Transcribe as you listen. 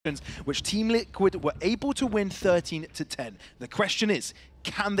which Team Liquid were able to win 13-10. The question is,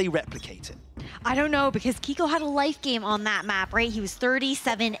 can they replicate it? I don't know, because Kiko had a life game on that map, right? He was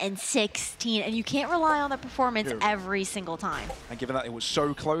 37-16, and you can't rely on that performance every single time. And given that it was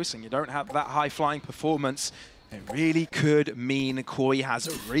so close and you don't have that high-flying performance, it really could mean Koi has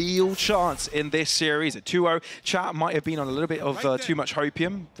a real chance in this series. A 2-0. Chat might have been on a little bit of too much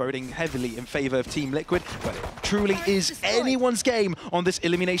hopium, voting heavily in favor of Team Liquid, but it truly is anyone's game on this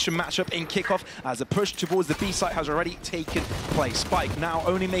elimination matchup in kickoff, as a push towards the B site has already taken place. Spike now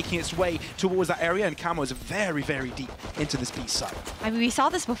only making its way towards that area, and Camo is very, very deep into this B site. I mean, we saw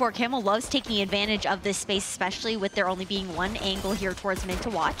this before. Camo loves taking advantage of this space, especially with there only being one angle here towards mid to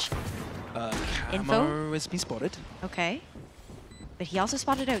watch. Camo has been spotted. Okay. But he also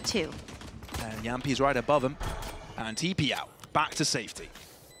spotted out too. And Yampi's right above him. And TP out. Back to safety.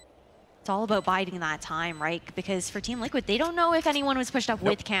 It's all about biding that time, right? Because for Team Liquid, they don't know if anyone was pushed up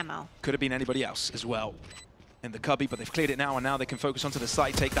with Camo. Could have been anybody else as well in the cubby, but they've cleared it now, and now they can focus onto the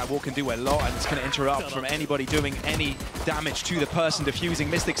site, take that walk and do a lot, and it's going to interrupt from anybody doing any damage to the person defusing.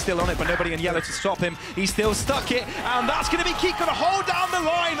 Mystic still on it, but nobody in yellow to stop him. He's still stuck it, and that's going to be Kiko to hold down the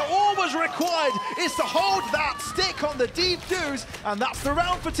line. All was required is to hold that stick on the defuse, and that's the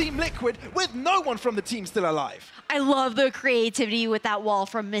round for Team Liquid, with no one from the team still alive. I love the creativity with that wall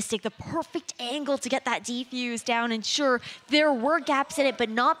from Mystic. The perfect angle to get that defuse down. And sure, there were gaps in it, but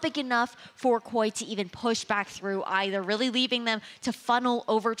not big enough for Koi to even push back through either, really leaving them to funnel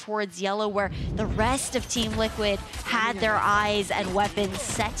over towards yellow, where the rest of Team Liquid had their eyes and weapons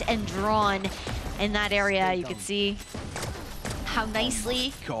set and drawn in that area. You could see how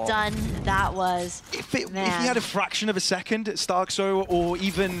nicely done that was. If he had a fraction of a second, Starkso or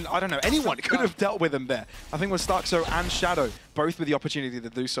even, I don't know, anyone could have dealt with him there. I think it was Starkso and Shadow, both with the opportunity to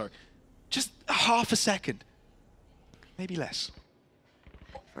do so. Just half a second, maybe less.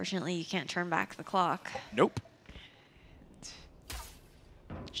 Fortunately, you can't turn back the clock. Nope.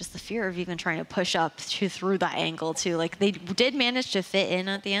 Just the fear of even trying to push up through that angle too. Like, they did manage to fit in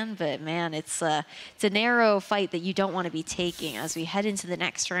at the end, but man, it's a narrow fight that you don't want to be taking as we head into the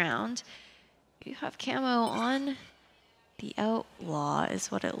next round. You have Camo on the Outlaw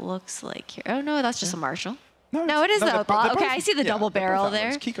is what it looks like here. Oh no, that's just a Marshall. No, it is the Outlaw. Okay, I see the double barrel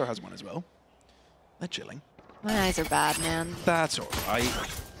there. Kiko has one as well. They're chilling. My eyes are bad, man. That's all right.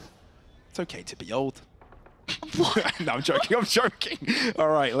 It's okay to be old. No, I'm joking. I'm joking. All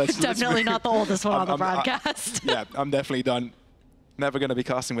right, let's definitely not the oldest one on the broadcast. Yeah, I'm definitely done. Never going to be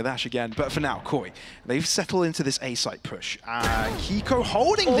casting with Ash again. But for now, Koi, they've settled into this A-site push. And Kiko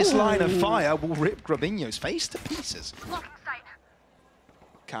holding this line of fire will rip Grabinho's face to pieces.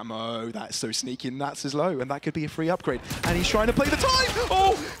 Camo, that's so sneaky, and that's his low, and that could be a free upgrade. And he's trying to play the time!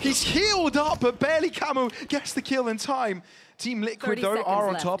 Oh, he's healed up, but barely Camo gets the kill in time. Team Liquid, though, are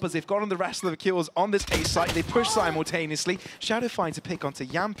on top as they've gotten the rest of the kills on this A site. They push simultaneously. Shadow finds a pick onto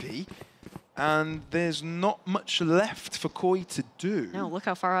Yampi, and there's not much left for Koi to do. No, look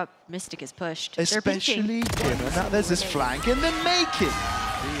how far up Mystic is pushed. Especially given that there's this flank and they're making.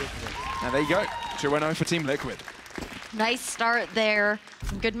 And there you go, 2-0 for Team Liquid. Nice start there.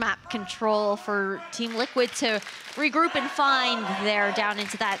 Some good map control for Team Liquid to regroup and find there down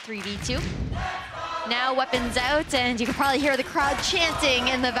into that 3v2. Now weapons out, and you can probably hear the crowd chanting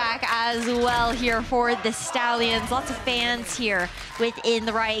in the back as well here for the Stallions. Lots of fans here within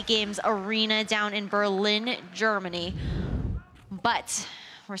the Riot Games arena down in Berlin, Germany. But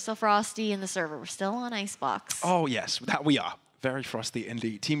we're still frosty in the server. We're still on Icebox. Oh yes, that we are. Very frosty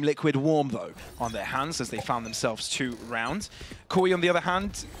indeed. Team Liquid warm, though, on their hands as they found themselves 2 rounds. Koi, on the other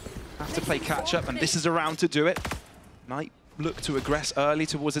hand, have to play catch-up, and this is a round to do it. Might look to aggress early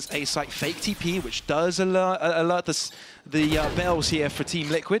towards this A-site fake TP, which does alert the bells here for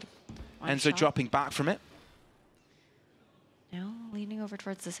Team Liquid. Enzo dropping back from it. Now leaning over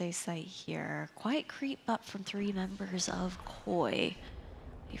towards this A-site here. Quiet creep up from 3 members of Koi.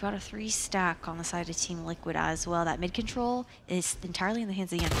 You've got a 3-stack on the side of Team Liquid as well. That mid control is entirely in the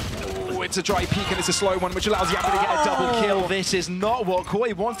hands of Yampi. Oh, it's a dry peek and it's a slow one, which allows Yampi to get a double kill. This is not what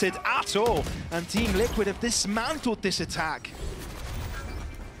Koi wanted at all. And Team Liquid have dismantled this attack.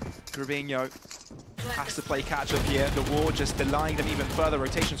 Grabinho has to play catch up here. The wall just delaying them even further.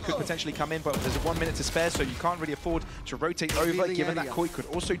 Rotations could potentially come in, but there's 1 minute to spare, so you can't really afford to rotate over, given that Koi could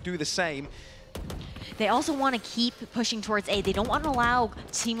also do the same. They also want to keep pushing towards A. They don't want to allow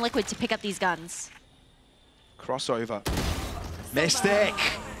Team Liquid to pick up these guns. Crossover. Mystic!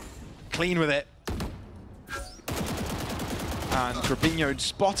 Clean with it. And Grabinho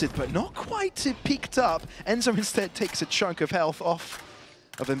spotted, but not quite picked up. Enzo instead takes a chunk of health off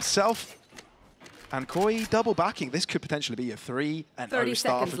of himself. And Koi double backing. This could potentially be a 3-0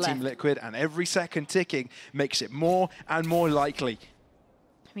 start for Team Liquid, and every second ticking makes it more and more likely.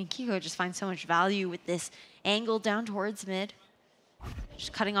 I mean, Kiko just finds so much value with this angle down towards mid.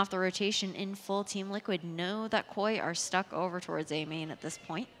 Just cutting off the rotation in full. Team Liquid know that Koi are stuck over towards A main at this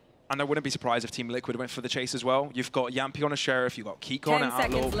point. And I wouldn't be surprised if Team Liquid went for the chase as well. You've got Yampy on a Sheriff, you've got Kiko on an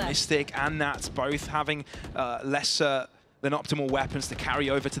Outlaw, Mystic and Nats both having lesser than optimal weapons to carry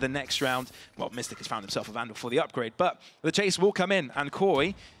over to the next round. Well, Mystic has found himself a Vandal for the upgrade, but the chase will come in, and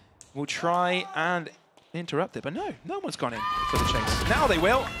Koi will try and interrupt it. But no one's gone in for the chase. Now they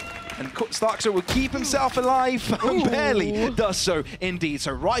will, and Starkster will keep himself alive, barely does so indeed.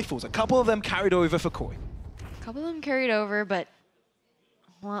 So rifles, a couple of them carried over for Koi. A couple of them carried over, but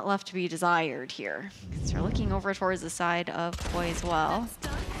a lot left to be desired here. Because they're looking over towards the side of Koi as well.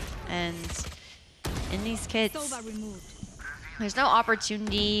 And in these kits, there's no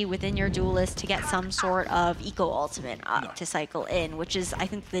opportunity within your duelist to get some sort of eco-ultimate up to cycle in, which is, I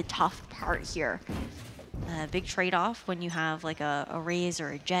think, the tough part here. Big trade-off when you have like a Raze or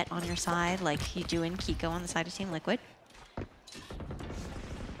a Jet on your side, like you do in Kiko on the side of Team Liquid.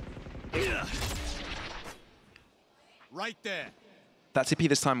 Right there. That TP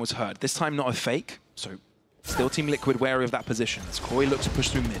this time was heard. This time not a fake, so still Team Liquid wary of that position as Koi looks to push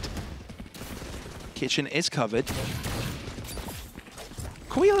through mid. Kitchen is covered.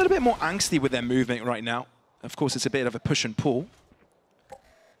 Koi a little bit more angsty with their movement right now. Of course, it's a bit of a push and pull.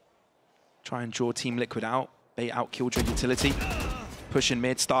 Try and draw Team Liquid out, bait out Killjoy utility. Push in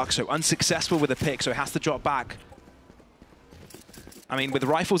mid, Stark, so unsuccessful with the pick, so it has to drop back. I mean, with the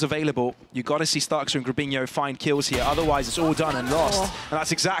rifles available, you got to see Starkster and Grabinho find kills here. Otherwise, it's all done and lost. And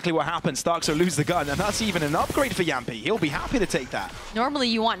that's exactly what happened. Starkster lose the gun, and that's even an upgrade for Yampy. He'll be happy to take that. Normally,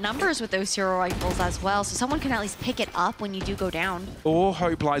 you want numbers with those hero rifles as well, so someone can at least pick it up when you do go down. All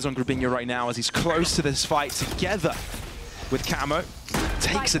hope lies on Grabinho right now as he's close to this fight together with Camo.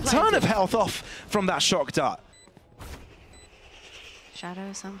 Takes a ton of health off from that shock dart.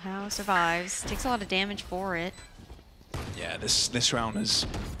 Shadow somehow survives. Takes a lot of damage for it. Yeah, this round is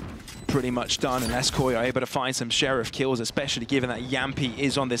pretty much done unless Koi are able to find some Sheriff kills, especially given that Yampy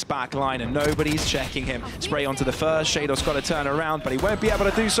is on this back line and nobody's checking him. Spray onto the first, Shadow's got to turn around, but he won't be able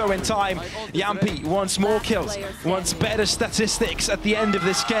to do so in time. Yampy wants more kills, wants better statistics at the end of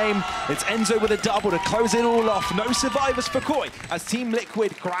this game. It's Enzo with a double to close it all off. No survivors for Koi as Team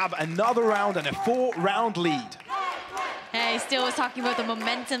Liquid grab another round and a 4-round lead. Hey, still was talking about the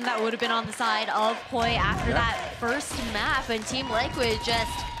momentum that would have been on the side of Koi after that first map, and Team Liquid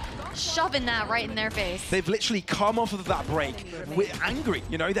just shoving that right in their face. They've literally come off of that break. We're angry,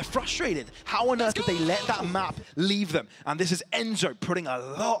 you know, they're frustrated. How on earth did they let that map leave them? And this is Enzo putting a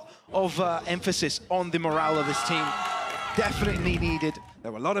lot of emphasis on the morale of this team. Definitely needed.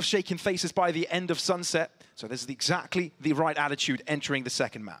 There were a lot of shaking faces by the end of Sunset, so this is exactly the right attitude entering the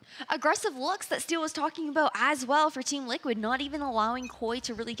second map. Aggressive looks that Steel was talking about as well for Team Liquid, not even allowing Koi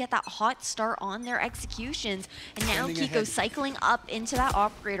to really get that hot start on their executions. And now Kiko cycling up into that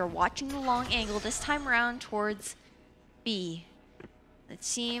operator, watching the long angle, this time around towards B. The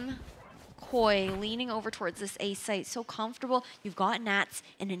team Koi leaning over towards this A site, so comfortable. You've got Nats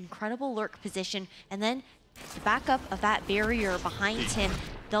in an incredible lurk position, and then the backup of that barrier behind him,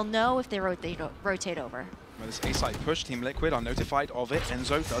 they'll know if they rotate over. Well, this A-side push, Team Liquid are notified of it.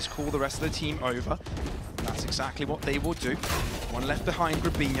 Enzo does call the rest of the team over. That's exactly what they will do. One left behind,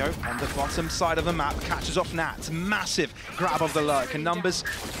 Grabinho on the bottom side of the map, catches off Nats. Massive grab of the lurk, and numbers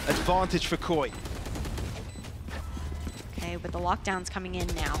advantage for Koi. Okay, but the lockdown's coming in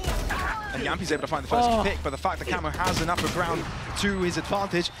now. And Yampy's able to find the first pick, but the fact that Camo has an upper ground to his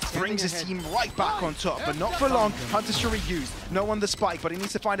advantage brings his team right back on top. But not for long. Hunter's Fury used. No on the spike, but he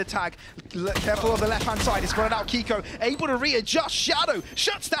needs to find a tag. Careful of the left-hand side. He's spotted out Kiko. Able to readjust. Shadow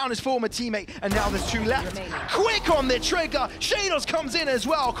shuts down his former teammate. And now there's two left. Quick on the trigger. Shadows comes in as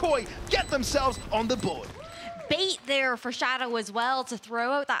well. Koi get themselves on the board. Bait there for Shadow as well to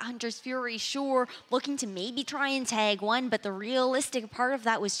throw out that Hunter's Fury, sure, looking to maybe try and tag one, but the realistic part of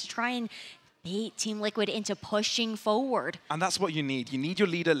that was to try and bait Team Liquid into pushing forward. And that's what you need. You need your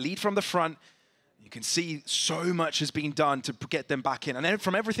leader, lead from the front. You can see so much has been done to get them back in. And then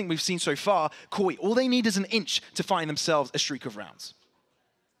from everything we've seen so far, Koi, all they need is an inch to find themselves a streak of rounds.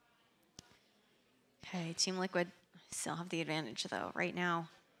 Okay, Team Liquid still have the advantage though, right now.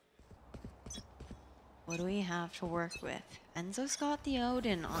 What do we have to work with? Enzo's got the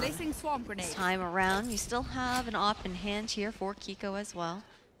Odin on. Placing swarm grenade. This time around, you still have an op in hand here for Kiko as well.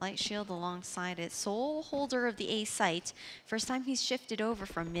 Light shield alongside it. Sole holder of the A site. First time he's shifted over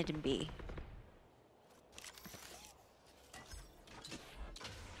from mid and B.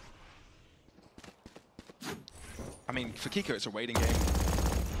 I mean, for Kiko, it's a waiting game.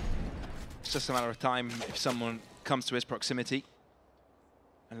 It's just a matter of time if someone comes to his proximity.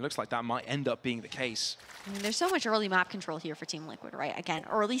 And it looks like that might end up being the case. I mean, there's so much early map control here for Team Liquid, right? Again,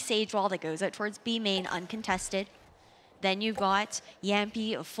 early Sage Wall that goes out towards B main, uncontested. Then you've got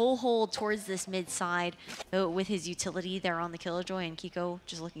Yampy, a full hold towards this mid side with his utility there on the Killjoy, and Kiko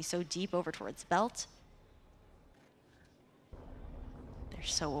just looking so deep over towards Belt. They're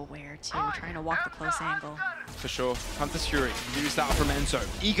so aware too, trying to walk the close angle. For sure. Hunter's Fury, use that from Enzo.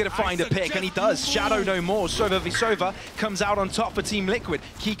 Eager to find a pick, and he does. Shadow no more. Sova Visova comes out on top for Team Liquid.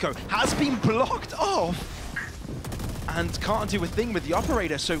 Kiko has been blocked off and can't do a thing with the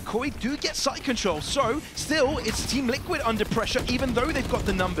operator, so Koi do get site control. So, still, it's Team Liquid under pressure, even though they've got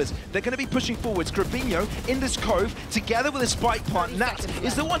the numbers. They're going to be pushing forwards. Grabinho in this cove, together with a spike plant. Nat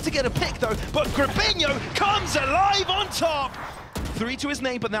is the one to get a pick, though, but Grabinho comes alive on top! 3 to his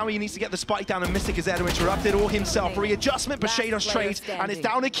name, but now he needs to get the spike down, and Mystic is there to interrupt it all himself. Readjustment, but Shados trades, and it's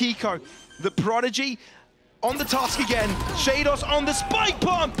down to Kiko. The Prodigy on the task again. Shados on the spike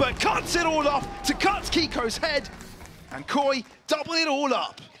plant, but cuts it all off to cut Kiko's head. And Koi double it all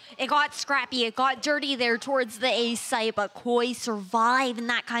up. It got scrappy, it got dirty there towards the A site, but Koi survived in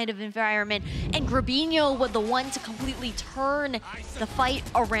that kind of environment. And Grabinho was the one to completely turn the fight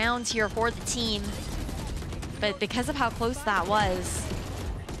around here for the team. But because of how close that was,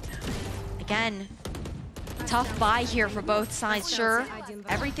 again, tough buy here for both sides. Sure,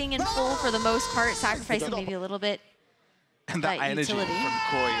 everything in full for the most part, sacrificing maybe a little bit. And that energy utility from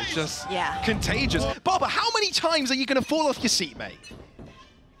Koi is just contagious. Baba, how many times are you going to fall off your seat, mate?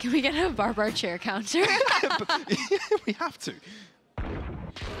 Can we get a Barbar chair counter? We have to.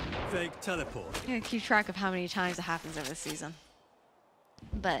 Fake teleport. I'm going to keep track of how many times it happens over the season.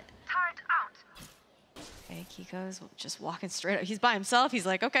 But okay, Kiko's just walking straight up. He's by himself. He's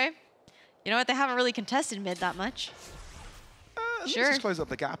like, okay, you know what? They haven't really contested mid that much. Sure. Just close up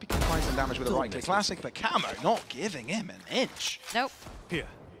the gap. He can find some damage with a right-click classic, but Camo not giving him an inch. Nope. Here.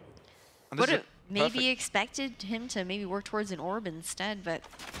 Would have maybe expected him to maybe work towards an orb instead, but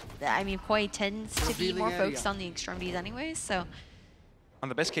I mean, Koi tends to be more focused on the extremities anyways, so. And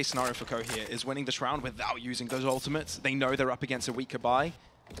the best case scenario for Ko here is winning this round without using those ultimates. They know they're up against a weaker buy,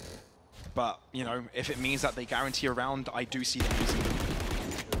 but you know, if it means that they guarantee a round, I do see them using them.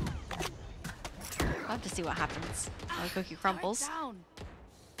 We'll have to see what happens. Cookie crumbles.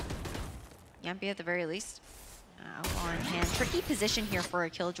 Yampy at the very least. On hand. Tricky position here for a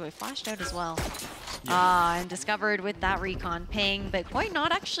Killjoy. Flashed out as well. And discovered with that recon ping, but quite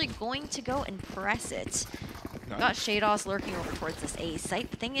not actually going to go and press it. No. Got Shados lurking over towards this A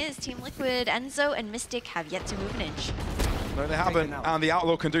site. The thing is, Team Liquid, Enzo, and Mystic have yet to move an inch. No, they haven't, and the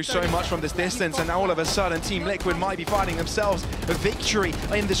Outlaw can do so much from this distance, and now all of a sudden Team Liquid might be finding themselves a victory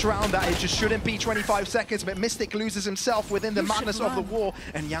in this round that it just shouldn't be 25 seconds, but Mystic loses himself within the madness of the war,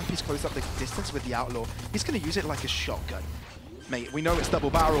 and Yampy's closed up the distance with the Outlaw. He's going to use it like a shotgun. Mate, we know it's double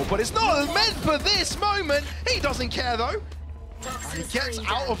barrel, but it's not meant for this moment. He doesn't care, though. And he gets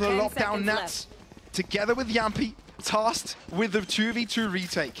out of the lockdown nets together with Yampy, tasked with the 2v2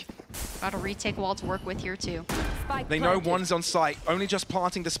 retake. Got a retake wall to work with here too. They know one's on site, only just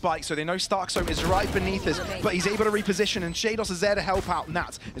planting the spike, so they know Starkstone is right beneath us, but he's able to reposition, and Shados is there to help out.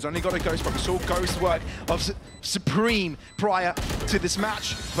 Nat has only got a Ghost, but we saw Ghost work of Supreme prior to this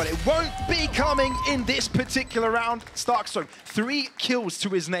match, but it won't be coming in this particular round. Starkstone, 3 kills to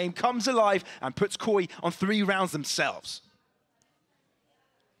his name, comes alive, and puts Koi on 3 rounds themselves.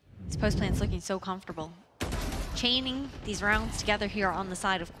 This post plan's looking so comfortable. Chaining these rounds together here on the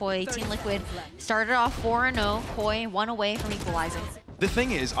side of Koi. Team Liquid started off 4-0. Koi 1 away from equalizing. The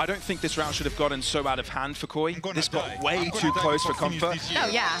thing is, I don't think this round should have gotten so out of hand for Koi. This got way too close for comfort. Oh,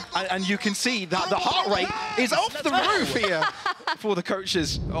 yeah. And you can see that the heart rate is off the roof here for the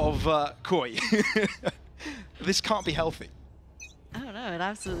coaches of Koi. This can't be healthy. I don't know, it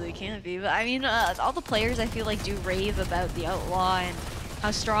absolutely can't be. But I mean, all the players I feel like do rave about the Outlaw and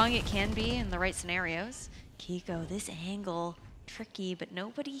how strong it can be in the right scenarios. Kiko, this angle, tricky, but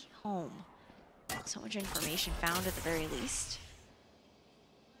nobody home. So much information found at the very least.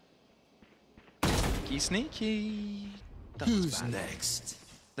 Sneaky, sneaky. Who's next?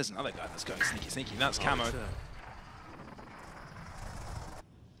 There's another guy that's going sneaky, sneaky. That's Camo.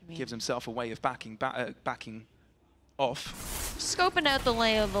 Gives himself a way of backing off. Scoping out the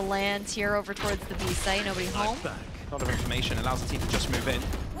lay of the land here over towards the B site. Nobody home. A lot of information allows the team to just move in.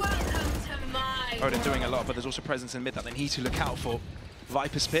 Odin doing a lot, but there's also presence in mid that they need to look out for.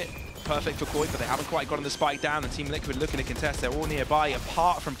 Viper's Pit perfect for Koi, but they haven't quite gotten the spike down, and Team Liquid looking to contest. They're all nearby,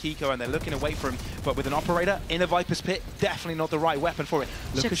 apart from Kiko, and they're looking to wait for him. But with an operator in a Viper's Pit, definitely not the right weapon for it.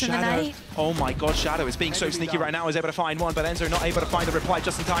 Look at Shadow. Oh my god, Shadow is being so sneaky right now, is able to find one, but Enzo not able to find the reply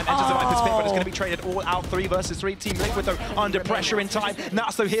just in time. Enters the Viper's Pit, but it's going to be traded all out 3 versus 3. Team Liquid, though, under pressure in time.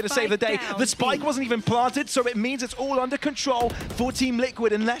 Natso here to save the day. The spike wasn't even planted, so it means it's all under control for Team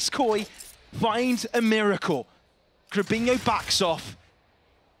Liquid, unless Koi finds a miracle. Grabinho backs off,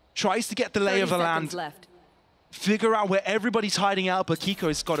 tries to get the lay of the land, figure out where everybody's hiding out, but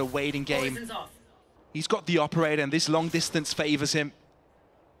Kiko's got a waiting game. He's got the operator, and this long distance favors him.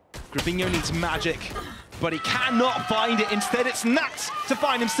 Grabinho needs magic, but he cannot find it. Instead, it's Nats to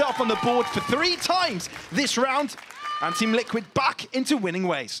find himself on the board for 3 times this round, and Team Liquid back into winning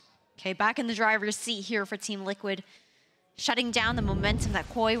ways. Okay, back in the driver's seat here for Team Liquid, shutting down the momentum that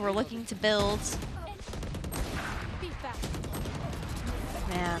Koi were looking to build.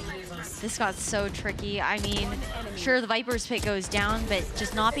 Man, this got so tricky. I mean, sure, the Viper's Pit goes down, but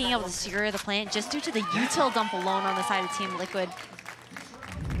just not being able to secure the plant just due to the util dump alone on the side of Team Liquid.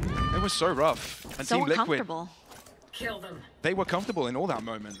 It was so rough. And so Team Liquid, uncomfortable. they were comfortable in all that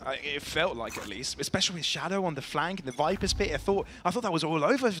moment. It felt like, at least, especially with Shadow on the flank and the Viper's Pit. I thought that was all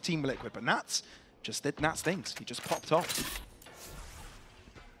over for Team Liquid, but Nats just did Nats things. He just popped off.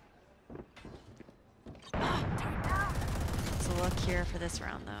 Look here for this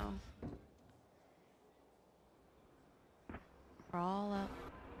round, though. We're all up.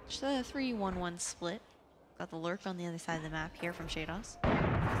 Just a 3-1-1 split. Got the lurk on the other side of the map here from Shados.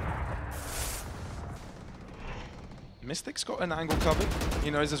 Mystic's got an angle covered.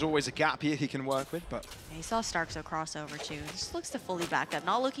 He knows there's always a gap here he can work with, but... Yeah, he saw Starkso crossover, too. Just looks to fully back up.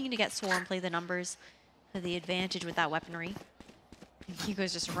 Not looking to get Swarm, play the numbers for the advantage with that weaponry.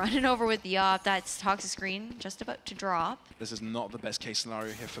 Kiko's just running over with the op. That's Toxic Screen just about to drop. This is not the best case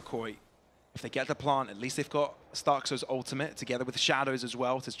scenario here for Koi. If they get the plant, at least they've got Starkso's ultimate together with Shadows as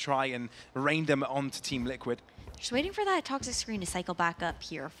well to try and rain them onto Team Liquid. Just waiting for that Toxic Screen to cycle back up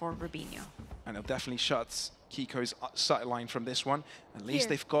here for Rubinho. And it'll definitely shut Kiko's sight line from this one. At least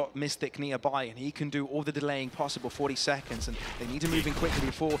they've got Mystic nearby, and he can do all the delaying possible, 40 seconds, and they need to move in quickly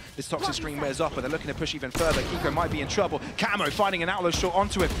before this Toxic Screen wears off, but they're looking to push even further. Kiko might be in trouble. Camo finding an outlaw shot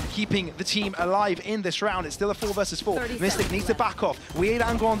onto him, keeping the team alive in this round. It's still a 4 versus 4. Mystic needs to back off. Weird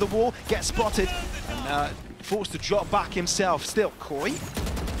angle on the wall, gets spotted, and forced to drop back himself. Still, Koi,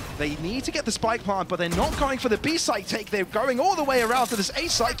 they need to get the spike plant, but they're not going for the B site take. They're going all the way around to this A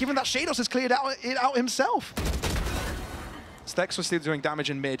site, given that Shados has cleared it out himself. Stex was still doing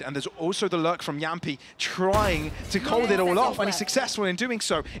damage in mid, and there's also the lurk from Yampi trying to hold it all off, and he's successful in doing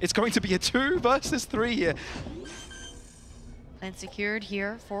so. It's going to be a 2 versus 3 here. And secured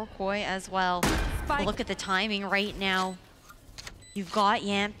here for Koi as well. Look at the timing right now. You've got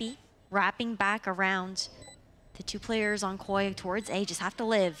Yampi wrapping back around. The 2 players on Koi towards A just have to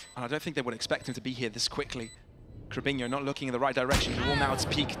live. And I don't think they would expect him to be here this quickly. Grabinho not looking in the right direction. He will now to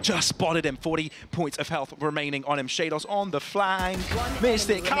peak. Just spotted him. 40 points of health remaining on him. Shados on the flank. Missed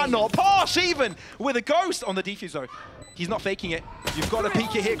it. Cannot pass even with a ghost on the defuse though. He's not faking it. You've got to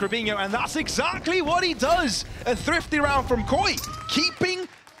peek it here, Grabinho, and that's exactly what he does. A thrifty round from Koi, keeping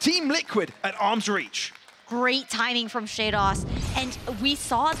Team Liquid at arm's reach. Great timing from Shados. And we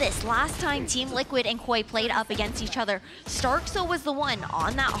saw this last time Team Liquid and Koi played up against each other. Starkso was the one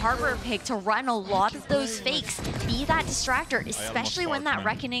on that harbor pick to run a lot of those fakes, be that distractor, especially when that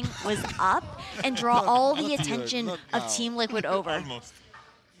Reckoning was up, and draw all the attention of Team Liquid over.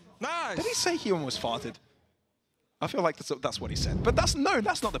 Nice. Did he say he almost farted? I feel like that's what he said, but that's not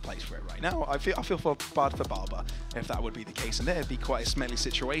the place for it right now. I feel bad for Barber if that would be the case, and there'd be quite a smelly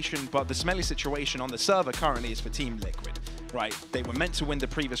situation. But the smelly situation on the server currently is for Team Liquid, right? They were meant to win the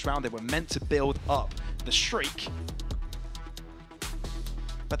previous round. They were meant to build up the streak,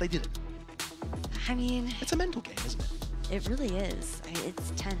 but they didn't. I mean, it's a mental game, isn't it? It really is.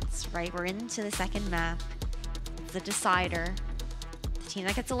 It's tense, right? We're into the second map. It's the decider. Team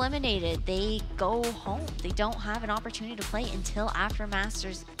that gets eliminated, they go home. They don't have an opportunity to play until after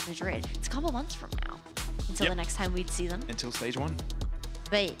Masters Madrid. It's a couple months from now until the next time we'd see them. Until stage 1.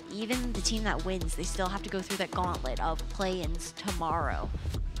 But even the team that wins, they still have to go through that gauntlet of play-ins tomorrow.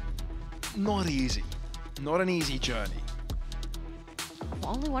 Not easy. Not an easy journey.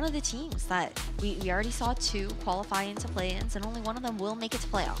 Well, only one of the teams that we already saw 2 qualify into play-ins, and only one of them will make it to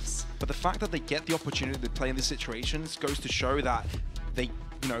playoffs. But the fact that they get the opportunity to play in these situations goes to show that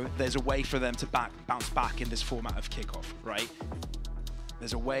there's a way for them to bounce back in this format of kickoff, right?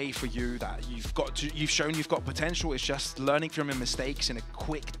 There's a way for you that you've shown you've got potential. It's just learning from your mistakes in a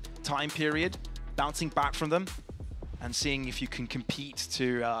quick time period, bouncing back from them, and seeing if you can compete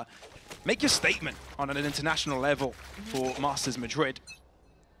to make your statement on an international level for Masters Madrid.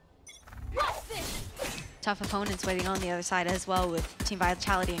 Tough opponents waiting on the other side as well, with Team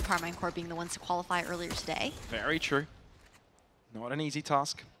Vitality and Carmine Corp being the ones to qualify earlier today. Very true. Not an easy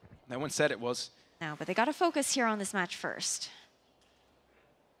task. No one said it was. No, but they got to focus here on this match first.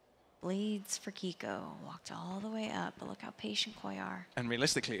 Blades for Kiko. Walked all the way up, but look how patient Koi are. And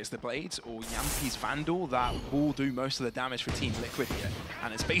realistically, it's the Blades or Yampi's Vandal that will do most of the damage for Team Liquid here.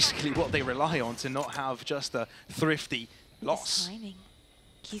 And it's basically what they rely on to not have just a thrifty loss. His timing.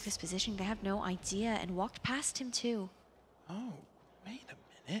 Kiko's position, they have no idea, and walked past him too. Oh, wait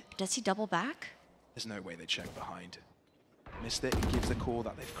a minute. Does he double back? There's no way they check behind. Mystic gives the call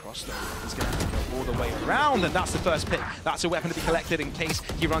that they've crossed over. He's going to have to go all the way around, and that's the first pick. That's a weapon to be collected in case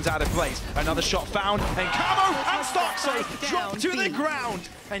he runs out of plays. Another shot found, and Camo and Starkso drop to the ground.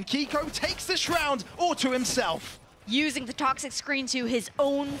 And Kiko takes this round all to himself. Using the toxic screen to his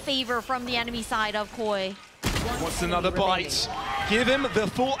own favor from the enemy side of Koi. Wants another bite. Give him the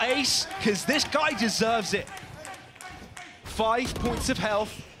full ace, because this guy deserves it. 5 points of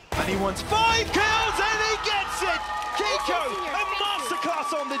health, and he wants 5 kills, and he gets it! Kiko, a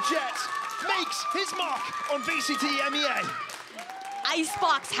masterclass on the Jets, makes his mark on VCT EMEA.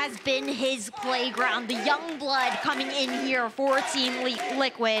 Icebox has been his playground. The young blood coming in here for Team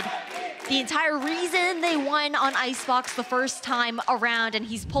Liquid. The entire reason they won on Icebox the first time around, and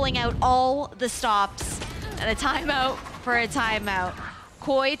he's pulling out all the stops. And a timeout for a timeout.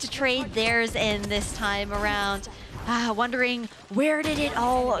 Koi to trade theirs in this time around. Wondering, where did it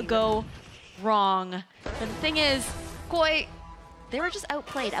all go wrong? But the thing is, Koi, they were just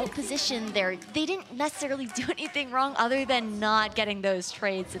outplayed, outpositioned there. They didn't necessarily do anything wrong other than not getting those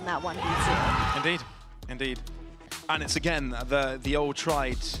trades in that 1v2. Indeed, indeed. And it's again the old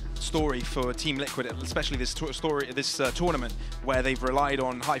tried story for Team Liquid, especially this tournament, where they've relied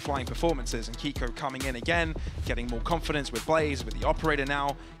on high-flying performances, and Kiko coming in again, getting more confidence with Blaze, with the operator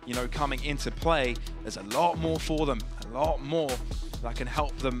now, you know, coming into play. There's a lot more for them, a lot more that can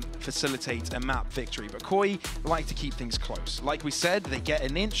help them facilitate a map victory. But Koi like to keep things close. Like we said, they get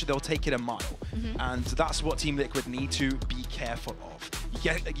an inch, they'll take it a mile. And that's what Team Liquid need to be careful of.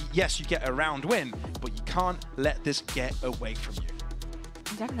 Yes, you get a round win, but you can't let this get away from you.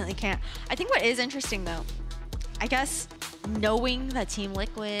 Definitely can't. I think what is interesting though, I guess knowing that Team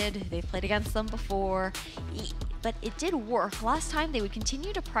Liquid, they've played against them before, but it did work. Last time they would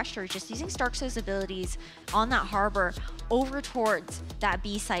continue to pressure, just using Starkso's abilities on that harbor over towards that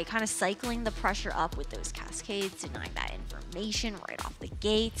B site, kind of cycling the pressure up with those cascades, denying that information right off the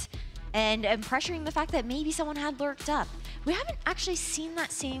gate, and pressuring the fact that maybe someone had lurked up. We haven't actually seen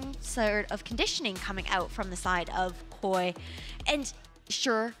that same sort of conditioning coming out from the side of Koi. And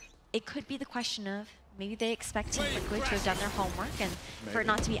sure, it could be the question of maybe they expect Team Liquid to have done their homework and for it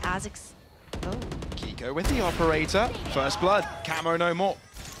not to be as Kiko with the operator. First blood. Camo no more.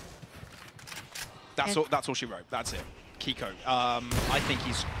 That's all she wrote. That's it. Kiko. I think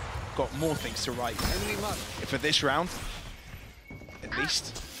he's got more things to write for this round, at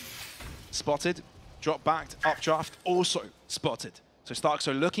least. Spotted, drop back, updraft, also spotted. So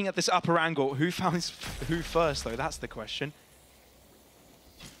Starkso looking at this upper angle. Who found who first, though? That's the question.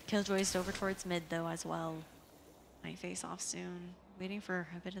 Killjoy's over towards mid, though, as well. Might face off soon. Waiting for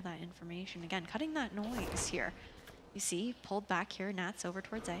a bit of that information. Again, cutting that noise here. You see, pulled back here. Nats over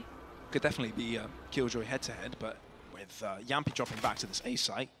towards A. Could definitely be Killjoy head-to-head, but with Yampi dropping back to this A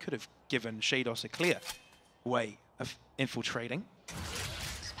site, could have given Shados a clear way of infiltrating.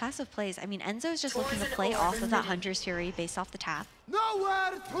 Passive plays. I mean, Enzo's just looking to play off of that Hunter's Fury based off the tap.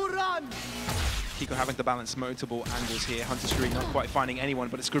 Nowhere to run! Kiko having to balance multiple angles here. Hunter's Fury not quite finding anyone,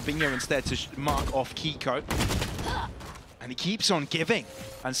 but it's Gravino instead to mark off Kiko. And he keeps on giving.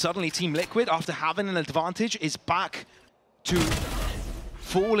 And suddenly Team Liquid, after having an advantage, is back to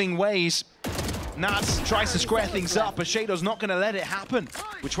falling ways. Nats tries to square things up, but Shado's not going to let it happen.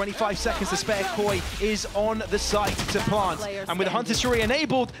 With 25 seconds to spare, Koi is on the site to plant. And with Hunter's Fury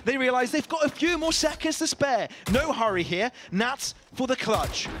enabled, they realize they've got a few more seconds to spare. No hurry here. Nats for the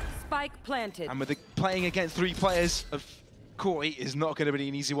clutch. Spike planted. And with playing against 3 players of Koi is not going to be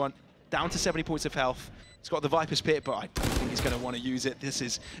an easy one. Down to 70 points of health. He's got the Viper's Pit, but I don't think he's going to want to use it. This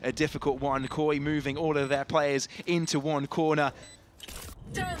is a difficult one. Koi moving all of their players into one corner.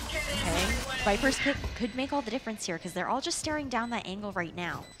 Okay. Viper's Pit could make all the difference here because they're all just staring down that angle right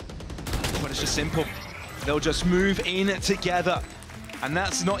now. But it's just simple. They'll just move in together. And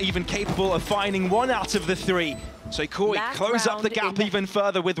that's not even capable of finding 1 out of the 3. So Koi close up the gap even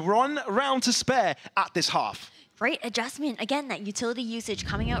further with 1 round to spare at this half. great adjustment. Again, that utility usage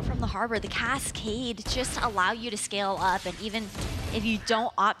coming out from the Harbor, the cascade just allow you to scale up. And even if you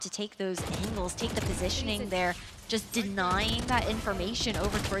don't opt to take those angles, take the positioning there, just denying that information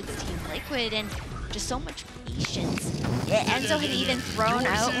over towards Team Liquid, and just so much patience. Enzo had even thrown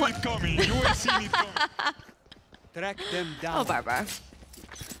out. You it coming. You ain't seen it coming. Track them down. Oh, Barbar.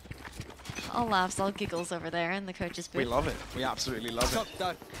 All laughs, all giggles over there in the coach's booth. We love it. We absolutely love Shot it.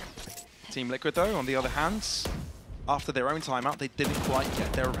 that. Team Liquid, though, on the other hand, after their own timeout, they didn't quite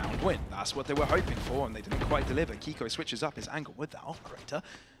get their round win. That's what they were hoping for, and they didn't quite deliver. Kiko switches up his angle with that operator.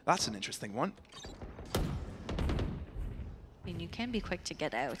 That's an interesting one. I mean, you can be quick to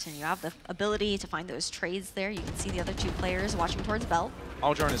get out, and you have the ability to find those trades there. You can see the other two players watching towards Bell.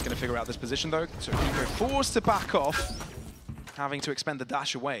 Aldron is going to figure out this position, though, so Kiko forced to back off, having to expend the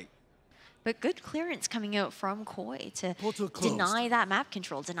dash away. But good clearance coming out from Koi to deny that map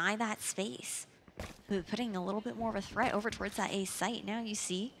control, deny that space. Putting a little bit more of a threat over towards that A site. Now you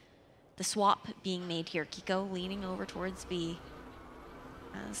see the swap being made here. Kiko leaning over towards B.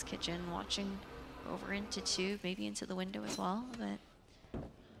 As Kitchen watching over into 2, maybe into the window as well. But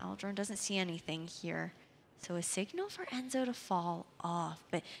Aldron doesn't see anything here. So a signal for Enzo to fall off.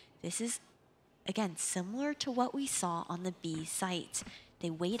 But this is, again, similar to what we saw on the B site. They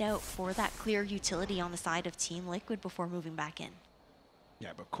wait out for that clear utility on the side of Team Liquid before moving back in. Yeah,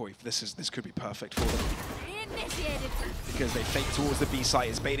 but Koi, this could be perfect for them. Because they fake towards the B site.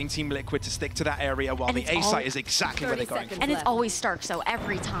 It's baiting Team Liquid to stick to that area, while the A site is exactly where they're going for. And it's always Stark, so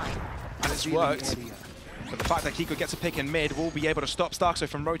every time. And it's worked. But the fact that Kiko gets a pick in mid will be able to stop Starkso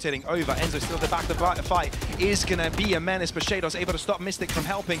from rotating over. Enzo still at the back of the fight is going to be a menace, but Shadows able to stop Mystic from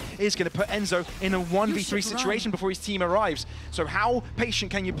helping, is going to put Enzo in a 1v3 situation before his team arrives. So how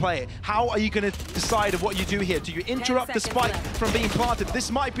patient can you play it? How are you going to decide what you do here? Do you interrupt the spike from being planted?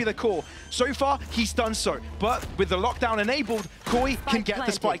 This might be the call. So far, he's done so. But with the lockdown enabled, Koi can get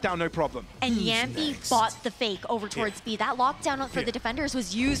the spike down, no problem. And Yampi bought the fake over towards B. That lockdown for the defenders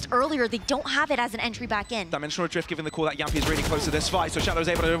was used earlier. They don't have it as an entry back in. Dimensional Drift giving the call that Yampi is really close to this fight, so Shadow's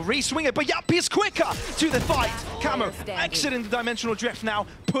able to re-swing it, but Yampi is quicker to the fight. Camo exiting the Dimensional Drift now,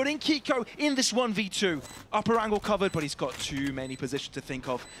 putting Kiko in this 1v2. Upper angle covered, but he's got too many positions to think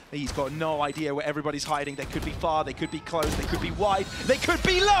of. He's got no idea where everybody's hiding. They could be far, they could be close, they could be wide, they could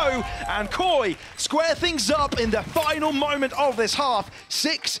be low. And Koi square things up in the final moment of this half.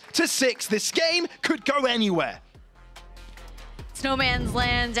 6-6. This game could go anywhere. Snowman's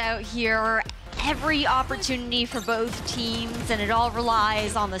Land out here. Every opportunity for both teams, and it all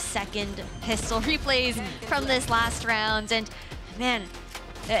relies on the second pistol replays from this last round. And man,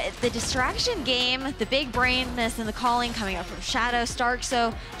 the distraction game, the big brainness and the calling coming up from Shadow,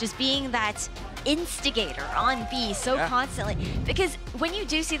 Starkso, just being that instigator on B so constantly. Because when you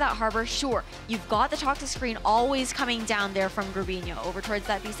do see that Harbor, sure, you've got the toxic screen always coming down there from Grubinho over towards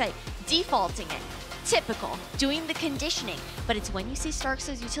that B site, defaulting it. Typical, doing the conditioning, but it's when you see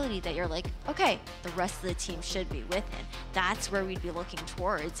Starkso's utility that you're like, okay, the rest of the team should be with him. That's where we'd be looking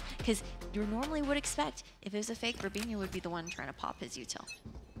towards, because you normally would expect if it was a fake, Rubinho would be the one trying to pop his util.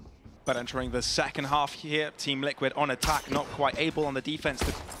 But entering the second half here, Team Liquid on attack, not quite able on the defense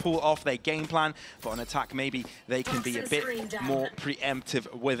to pull off their game plan, but on attack maybe they can be a bit more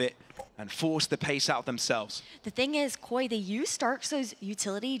preemptive with it and force the pace out themselves. The thing is, Koi, they use Starkso's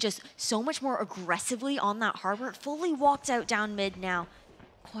utility just so much more aggressively on that Harbor. Fully walked out down mid now.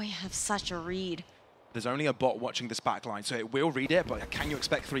 Koi have such a read. There's only a bot watching this backline, so it will read it, but can you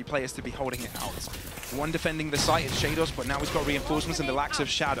expect 3 players to be holding it out? One defending the site is Shadows, but now he's got reinforcements and the lacks of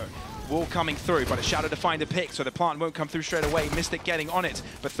Shadow. Wall coming through, but a Shadow to find a pick, so the plant won't come through straight away. Mystic getting on it,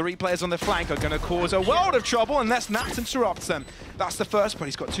 but 3 players on the flank are going to cause a world of trouble unless Naps interrupts them. That's the first, but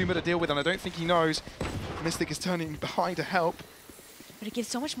he's got 2 more to deal with, and I don't think he knows. Mystic is turning behind to help. But it gives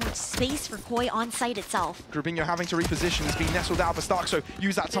so much more space for Koi on site itself. Grubinho having to reposition, has been nestled out, but Starkso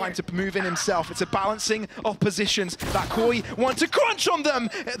use that time to move in himself. It's a balancing of positions that Koi want to crunch on them.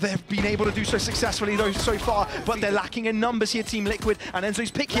 They've been able to do so successfully though so far, but they're lacking in numbers here, Team Liquid. And Enzo's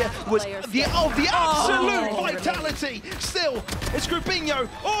pick here was the absolute vitality. Still, it's Grubinho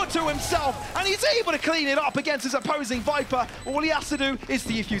all to himself, and he's able to clean it up against his opposing Viper. All he has to do is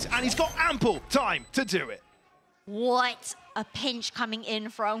defuse, and he's got ample time to do it. What a pinch coming in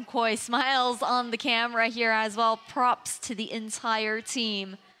from Koi. Smiles on the camera here as well. Props to the entire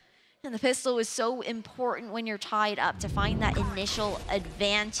team. And the pistol is so important when you're tied up to find that initial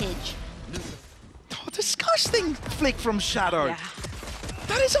advantage. Oh, disgusting flick from Shadow. Yeah.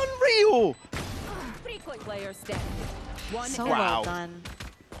 That is unreal. So well done.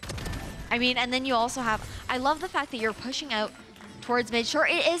 I mean, and then you also have, I love the fact that you're pushing out towards mid. Sure,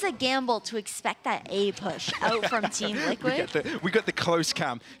 it is a gamble to expect that A push out from Team Liquid. We got the close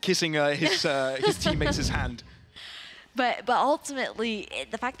cam kissing his teammates' hand. But ultimately,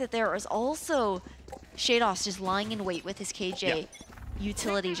 the fact that there is also Shados just lying in wait with his KJ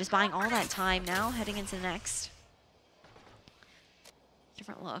utility, just buying all that time now, heading into the next.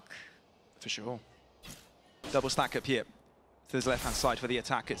 Different look. For sure. Double stack up here to his left-hand side for the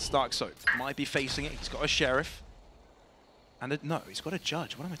attack. It's Starkso. Might be facing it. He's got a Sheriff. And no, he's got a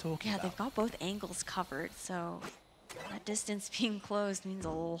Judge. What am I talking about? Yeah, they've got both angles covered, so that distance being closed means a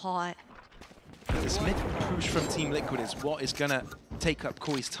lot. This mid push from Team Liquid is what is going to take up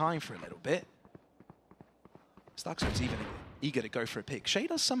Koi's time for a little bit. Starkso's even eager to go for a pick.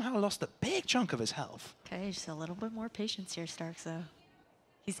 Shadow somehow lost a big chunk of his health. Okay, just a little bit more patience here, Starkso.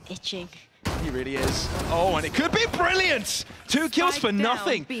 He's itching. He really is. Oh, and it could be brilliant! 2 kills for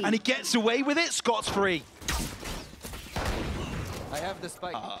nothing, and he gets away with it. Scott's free. I have the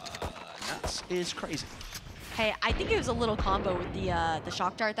spike. That is crazy. Hey, I think it was a little combo with the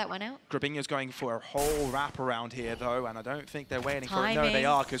shock dart that went out. Grabinho's going for a whole wrap around here, though, and I don't think they're waiting for it. No, Timing. they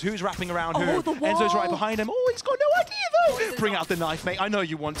are, because who's wrapping around Oh, who? the wall. Enzo's right behind him. Oh, he's got no idea, though! Bring out the knife, mate. I know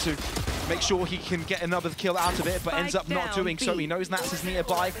you want to. Make sure he can get another kill out of it, but ends up not doing so. He knows Nats is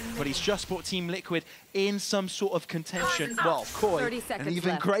nearby, but he's just brought Team Liquid in some sort of contention. Well, Koi, an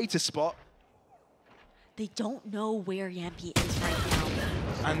even greater spot. They don't know where Yampi is right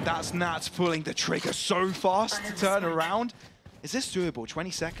now. And that's Nats pulling the trigger so fast to turn around. Is this doable?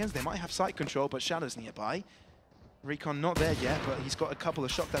 20 seconds? They might have sight control, but Shadow's nearby. Recon not there yet, but he's got a couple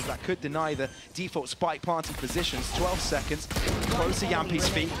of shockdowns that could deny the default spike planting positions. 12 seconds, close to Yampi's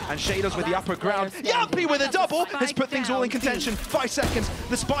feet, and Shadows with the upper ground. Yampi with a double has put things all in contention. 5 seconds,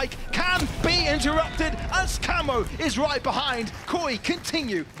 the spike can be interrupted as Camo is right behind. Koi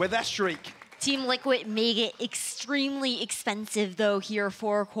continue with their streak. Team Liquid made it extremely expensive, though, here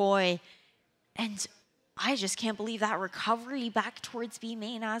for Koi. And I just can't believe that recovery back towards B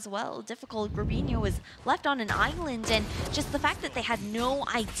main as well. Difficult. Grabinho was left on an island, and just the fact that they had no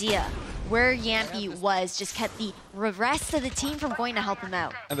idea where Yampi was just kept the rest of the team from going to help him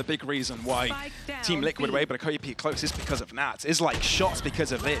out. And the big reason why Team Liquid were able to keep it close is because of Nats. It's like shots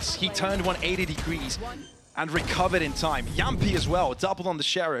because of this. He turned 180 degrees and recovered in time. Yampi as well, doubled on the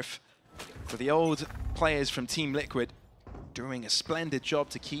Sheriff. For the old players from Team Liquid, doing a splendid job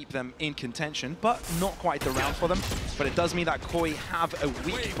to keep them in contention, but not quite the round for them. But it does mean that Koi have a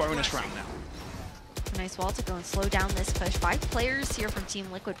weak bonus round now. Nice wall to go and slow down this push. 5 players here from Team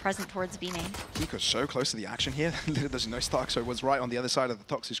Liquid present towards B main. Kiko's so close to the action here. There's no Starkso was right on the other side of the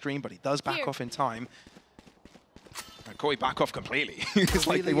toxic screen, but he does back off in time. And Koi back off completely. It's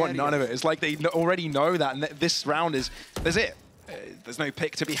like they want none of it. It's like they already know that this round is, there's it. There's no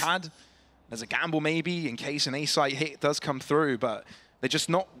pick to be had. There's a gamble maybe in case an A-site hit does come through, but they're just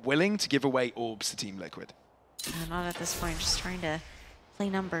not willing to give away orbs to Team Liquid. No, not at this point, just trying to play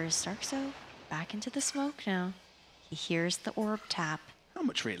numbers. Starkso back into the smoke now. He hears the orb tap. How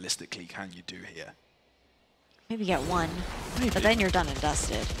much realistically can you do here? Maybe get 1, but then you're done and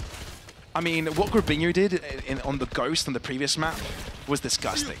dusted. I mean, what Grabinho did on the Ghost on the previous map was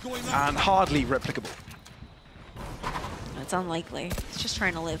disgusting and hardly replicable. It's unlikely. He's just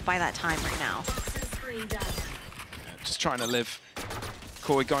trying to live by that time right now. Just trying to live.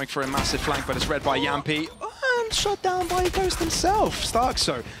 Koi going for a massive flank, but it's read by Yampi. And shot down by Ghost himself.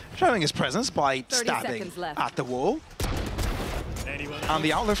 Starkso showing his presence by stabbing at the wall. And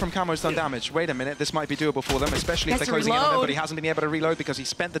the outlaw from Camo's done damage. Wait a minute, this might be doable for them, especially if they're closing in on him, but he hasn't been able to reload because he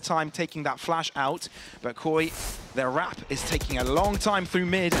spent the time taking that flash out. But Koi, their wrap is taking a long time through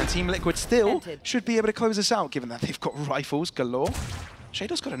mid, and Team Liquid still should be able to close this out, given that they've got rifles galore.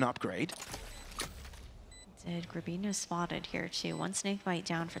 Shadow's got an upgrade. Did Grabinho spotted here too. 1 snake bite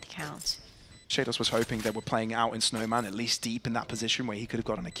down for the count. Shadows was hoping they were playing out in Snowman, at least deep in that position where he could have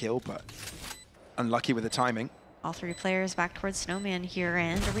gotten a kill, but unlucky with the timing. All 3 players back towards Snowman here,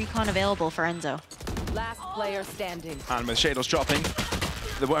 and a recon available for Enzo. Last player standing. And with Shadows dropping,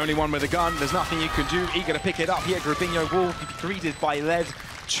 the only one with a gun, there's nothing you can do. Eager to pick it up here. Grabinho will be greeted by lead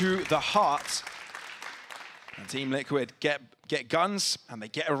to the heart. And Team Liquid get guns, and they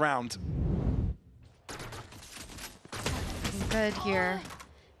get around. Good here.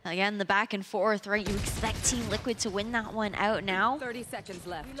 Again, the back and forth, right? You expect Team Liquid to win that one out now. 30 seconds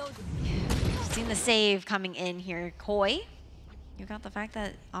left. Seen the save coming in here. Koi, you got the fact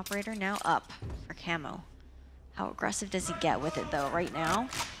that operator now up for Camo. How aggressive does he get with it though right now?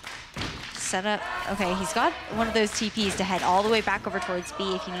 Set up, okay, he's got one of those TPs to head all the way back over towards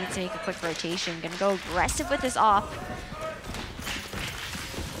B if he needs to make a quick rotation. Gonna go aggressive with this off.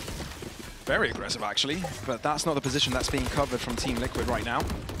 Very aggressive, actually, but that's not the position that's being covered from Team Liquid right now.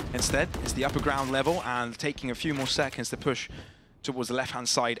 Instead, it's the upper ground level and taking a few more seconds to push towards the left-hand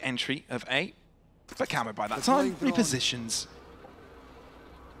side entry of A. But Camo by that time repositions.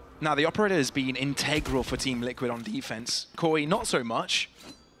 Now, the Operator has been integral for Team Liquid on defense. Koi, not so much.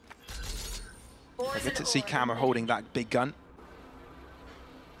 I get to see Camo holding that big gun.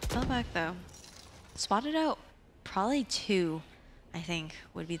 Fell back, though. Spotted out probably 2, I think,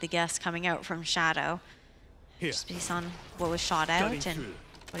 would be the guess coming out from Shadow. Here. Just based on what was shot out and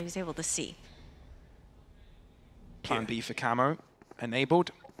what he was able to see. Plan B for Camo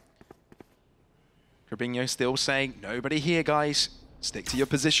enabled. Grabinho still saying, nobody here, guys. Stick to your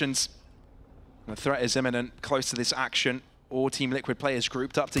positions. The threat is imminent, close to this action. All Team Liquid players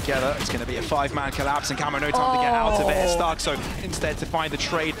grouped up together. It's going to be a 5-man collapse, and Camo no time to get out of it. Starkso instead to find the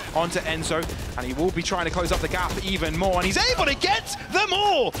trade onto Enzo, and he will be trying to close up the gap even more, and he's able to get them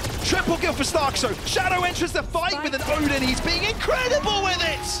all! Triple kill for Starkso. Shadow enters the fight with an Odin. He's being incredible with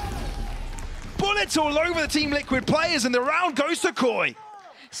it! Bullets all over the Team Liquid players, and the round goes to Koi.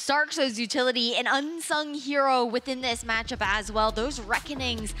 Starkso's utility, an unsung hero within this matchup as well. Those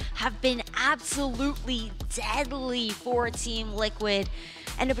reckonings have been absolutely deadly for Team Liquid,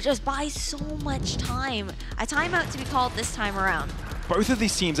 and it just buys so much time. A timeout to be called this time around. Both of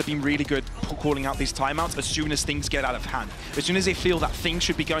these teams have been really good calling out these timeouts as soon as things get out of hand. As soon as they feel that things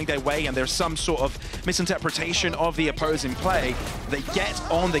should be going their way and there's some sort of misinterpretation of the opposing play, they get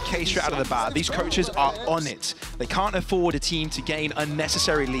on the case straight out of the bat. These coaches are on it. They can't afford a team to gain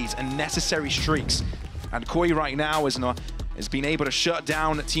unnecessary leads, unnecessary streaks. And Koi right now has been able to shut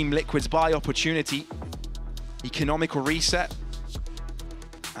down Team Liquid's buy opportunity. Economical reset.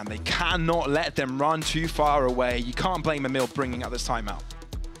 And they cannot let them run too far away. You can't blame Emil bringing out this timeout.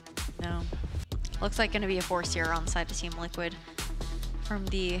 No. Looks like going to be a force here on the side of Team Liquid from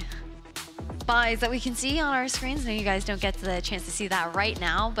the buys that we can see on our screens. I know you guys don't get the chance to see that right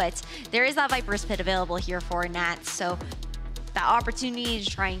now, but there is that Viper's Pit available here for Nats. So that opportunity to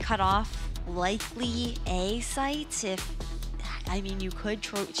try and cut off likely A site if, I mean, you could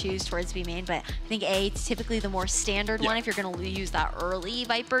choose towards B main, but I think A is typically the more standard one if you're going to use that early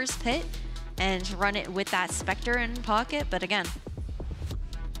Viper's Pit and run it with that Spectre in pocket. But again,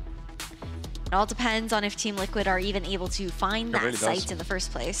 it all depends on if Team Liquid are even able to find that site in the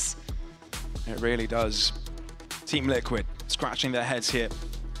first place. It really does. Team Liquid scratching their heads here.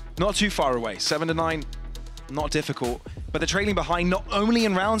 Not too far away. 7-9, not difficult. But they're trailing behind not only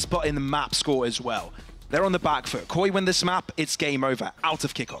in rounds, but in the map score as well. They're on the back foot. Koi win this map, it's game over. Out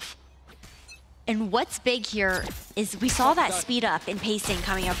of kickoff. And what's big here is we saw that speed up in pacing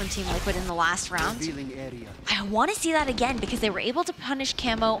coming out from Team Liquid in the last round. I want to see that again because they were able to punish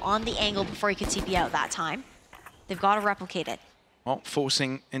Camo on the angle before he could TP out that time. They've got to replicate it. Well,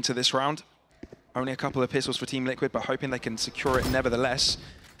 forcing into this round. Only a couple of pistols for Team Liquid, but hoping they can secure it nevertheless.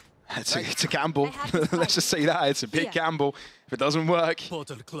 It's a gamble. Let's just say that. It's a big gamble. If it doesn't work,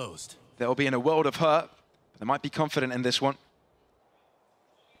 Portal closed. They'll be in a world of hurt. But they might be confident in this one.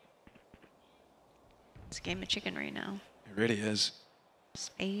 It's a game of chicken right now. It really is.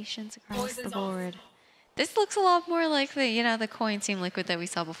 Just patience across the board. This looks a lot more like the, you know, the coin Team Liquid that we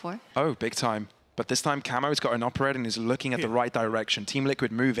saw before. Oh, big time. But this time Camo's got an operator and is looking at the right direction. Team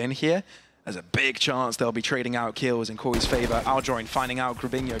Liquid move in here. There's a big chance they'll be trading out kills in Koi's favor. Aljoin finding out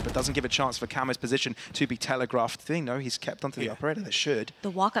Grabinho, but doesn't give a chance for Camo's position to be telegraphed. Do they know he's kept onto the operator? They should. The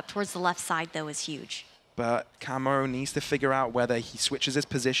walk up towards the left side, though, is huge. But Camo needs to figure out whether he switches his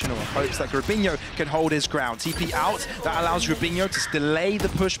position or hopes that Grabinho can hold his ground. TP out, that allows Grabinho to delay the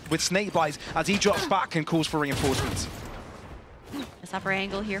push with snake bites as he drops back and calls for reinforcements. This upper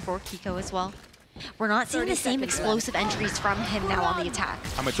angle here for Kiko as well. We're not seeing the same explosive entries from him now on the attack.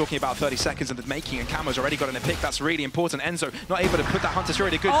 And we're talking about 30 seconds in the making, and Camo's already got in a pick. That's really important. Enzo not able to put that Hunter's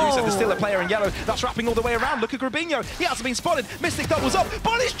Fury to good use, and there's still a player in yellow that's wrapping all the way around. Look at Grabinho. He hasn't been spotted. Mystic doubles up,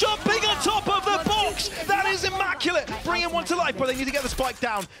 but he's jumping on top of the box. That is immaculate. Bringing one to life, but they need to get the spike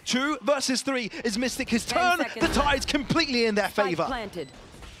down. 2 versus 3 is Mystic has turned the tides completely in their favor.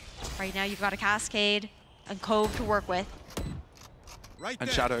 Right now, you've got a Cascade and Cove to work with. And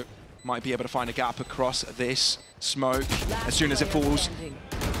Shadow might be able to find a gap across this smoke as soon as it falls.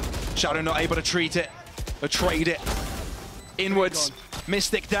 Shadow not able to treat it or trade it. Inwards,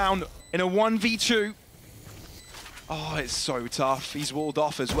 Mystic down in a 1v2. Oh, it's so tough. He's walled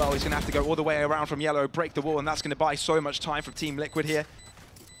off as well. He's gonna have to go all the way around from yellow, break the wall, and that's gonna buy so much time from Team Liquid here.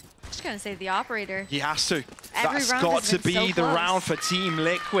 Just gonna save the operator. He has to. Every That's round got has to been be so the close. round for Team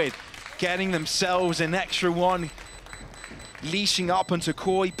Liquid. Getting themselves an extra one. Leashing up onto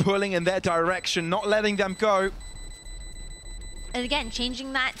Koi, pulling in their direction, not letting them go. And again,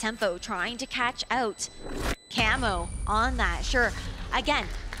 changing that tempo, trying to catch out Camo on that. Sure, again,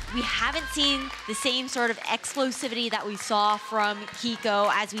 we haven't seen the same sort of explosivity that we saw from Kiko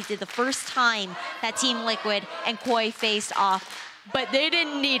as we did the first time that Team Liquid and Koi faced off. But they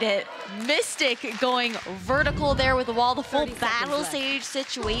didn't need it. Mystic going vertical there with the wall, the full battle stage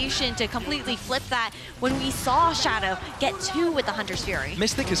situation to completely flip that when we saw Shadow get 2 with the Hunter's Fury.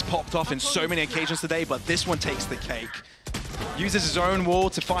 Mystic has popped off in so many occasions today, but this one takes the cake. Uses his own wall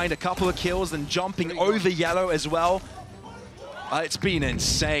to find a couple of kills, then jumping over Yellow as well. It's been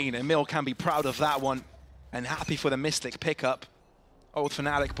insane. Emil can be proud of that one and happy for the Mystic pickup. Old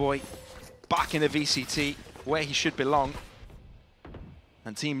Fnatic boy back in the VCT where he should belong.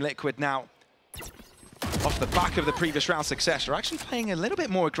 And Team Liquid now, off the back of the previous round success, are actually playing a little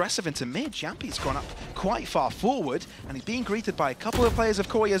bit more aggressive into mid. Yampi's gone up quite far forward, and he's being greeted by a couple of players of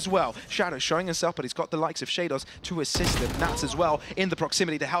Koi as well. Shadow showing himself, but he's got the likes of Shados to assist him. Nats as well in the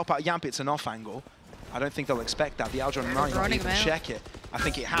proximity to help out Yampi. It's an off angle. I don't think they'll expect that. The Aldron might not even check it. I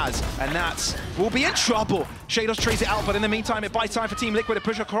think it has, and Nats will be in trouble. Shadows trace it out, but in the meantime, it buys time for Team Liquid to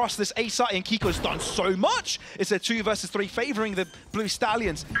push across this A site, and Kiko's done so much. It's a 2 versus 3 favoring the Blue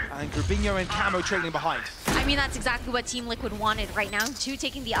Stallions, and Grubinho and Camo trailing behind. I mean, that's exactly what Team Liquid wanted right now, too,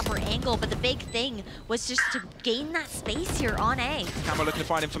 taking the upper angle, but the big thing was just to gain that space here on A. Camo looking to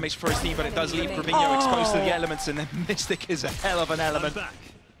find information for his team, but it does leave Grubinho exposed to the elements, and then Mystic is a hell of an element.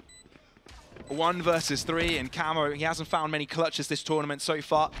 1 versus 3, and Camo, he hasn't found many clutches this tournament so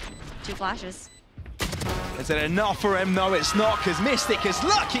far. 2 flashes. Is it enough for him? No, it's not, because Mystic is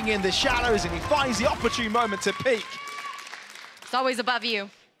lurking in the shadows, and he finds the opportune moment to peek. It's always above you.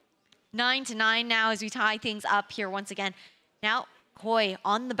 9-9 now as we tie things up here once again. Now, Koi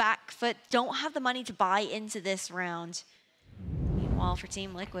on the back foot, don't have the money to buy into this round. Meanwhile, for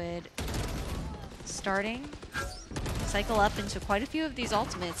Team Liquid, starting cycle up into quite a few of these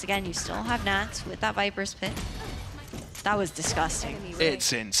ultimates. Again, you still have Nats with that Viper's Pit. That was disgusting.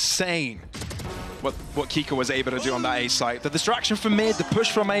 It's insane what Kiko was able to do on that A site. The distraction from mid, the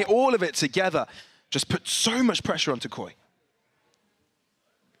push from A, all of it together just put so much pressure onto Koi.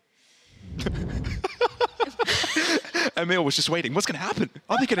 Emil was just waiting. What's going to happen?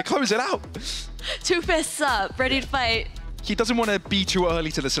 Are they going to close it out? 2 fists up, ready to fight. He doesn't want to be too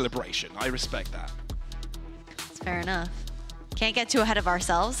early to the celebration. I respect that. Fair enough. Can't get too ahead of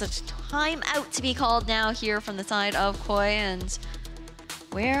ourselves. It's time out to be called now here from the side of Koi, and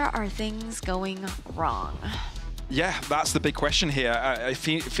where are things going wrong? Yeah, that's the big question here. It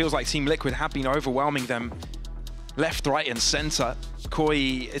feels like Team Liquid have been overwhelming them left, right, and center. Koi,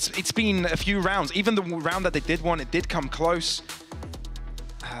 it's been a few rounds. Even the round that they did win, it did come close.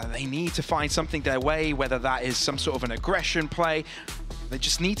 They need to find something their way, whether that is some sort of an aggression play. They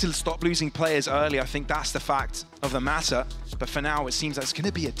just need to stop losing players early. I think that's the fact of the matter. But for now, it seems like it's going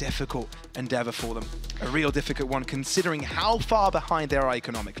to be a difficult endeavor for them. A real difficult one, considering how far behind they are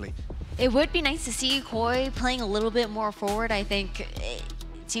economically. It would be nice to see Koi playing a little bit more forward. I think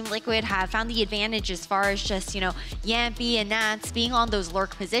Team Liquid have found the advantage as far as just, you know, Yampi and Nats being on those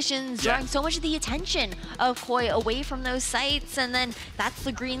lurk positions, drawing so much of the attention of Koi away from those sites, and then that's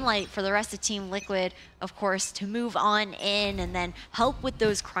the green light for the rest of Team Liquid, of course, to move on in and then help with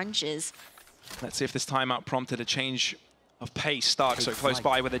those crunches. Let's see if this timeout prompted a change of pace. Stark so close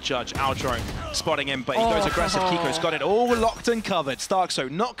by with a judge. Aldron spotting him, but he goes aggressive. Kiko's got it all locked and covered. Stark so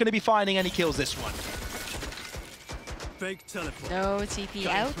not going to be finding any kills this one. No TP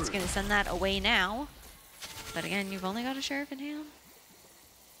out. It's going to send that away now. But again, you've only got a Sheriff in hand.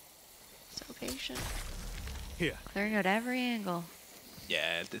 So patient. Here. Clearing out every angle.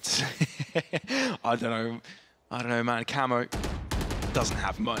 Yeah, it's I don't know, man. Camo doesn't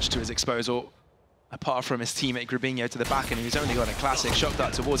have much to his disposal apart from his teammate Grubinho to the back, and he's only got a classic shot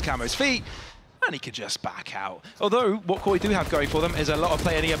dart towards Camo's feet, and he could just back out. Although, what Koi do have going for them is a lot of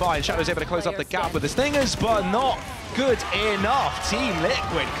player nearby, and Shadow's able to close up the gap with the stingers, but not good enough. Team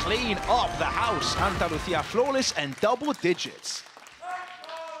Liquid clean up the house. Andalucia flawless and double digits.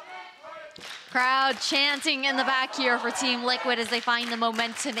 Crowd chanting in the back here for Team Liquid as they find the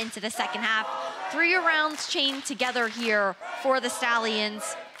momentum into the second half. 3 rounds chained together here for the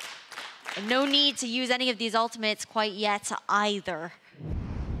Stallions. And no need to use any of these ultimates quite yet either.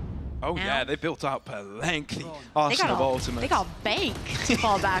 Oh now, yeah, they built up a lengthy arsenal of ultimates. They got bank to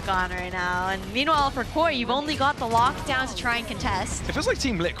fall back on right now. And meanwhile for Koi, you've only got the lockdown to try and contest. It feels like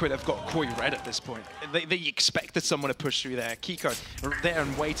Team Liquid have got Koi red at this point. They expected someone to push through there. Kiko there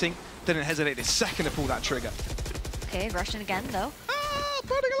and waiting, didn't hesitate a second to pull that trigger. Okay, Russian again though. Ah,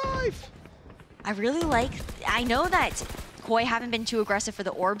 burning alive! I really like, I know that Koi haven't been too aggressive for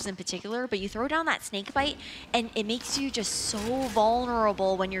the orbs in particular, but you throw down that snake bite and it makes you just so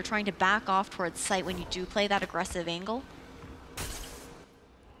vulnerable when you're trying to back off towards site when you do play that aggressive angle.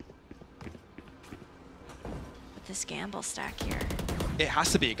 With this gamble stack here. It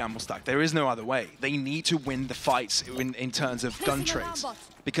has to be a gamble stack. There is no other way. They need to win the fights in terms of gun trades.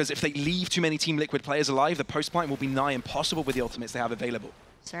 Because if they leave too many Team Liquid players alive, the post-plant will be nigh impossible with the ultimates they have available.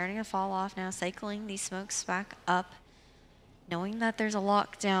 Starting to fall off now, cycling these smokes back up, knowing that there's a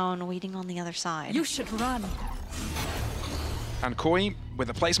lockdown waiting on the other side. You should run. And Koi, with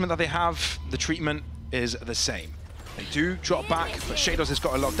the placement that they have, the treatment is the same. They do drop back, but Shadows has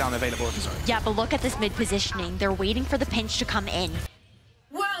got a lockdown available of his own. Yeah, but look at this mid positioning. They're waiting for the pinch to come in.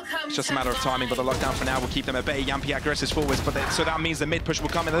 It's just a matter of timing, but the lockdown for now will keep them at bay. Yampi aggresses forwards, but so that means the mid push will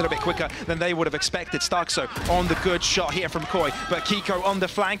come in a little bit quicker than they would have expected. Starkso on the good shot here from Koi, but Kiko on the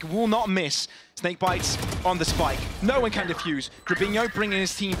flank will not miss. Snake bites on the spike. No one can defuse. Grabinho bringing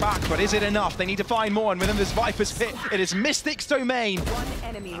his team back, but is it enough? They need to find more, and within this Viper's pit, it is Mystic's domain. One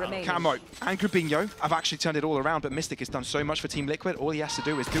enemy remaining. Camo and Grabinho have actually turned it all around, but Mystic has done so much for Team Liquid. All he has to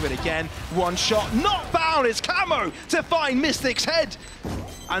do is do it again. One shot, not bound. It's Camo to find Mystic's head.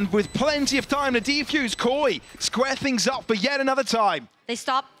 And with plenty of time to defuse, Koi square things up for yet another time. They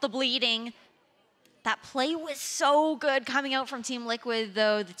stopped the bleeding. That play was so good coming out from Team Liquid,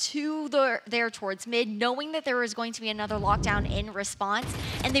 though. The two there towards mid, knowing that there was going to be another lockdown in response,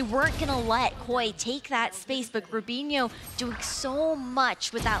 and they weren't going to let Koi take that space, but Grabinho doing so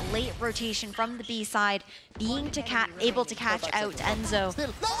much with that late rotation from the B side, being able to catch out Enzo,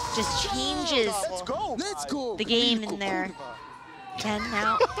 just changes the game in there. 10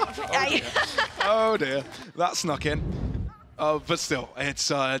 now. Oh dear, that snuck in. But still, it's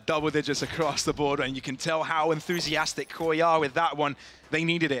double digits across the board, and you can tell how enthusiastic Koi are with that one. They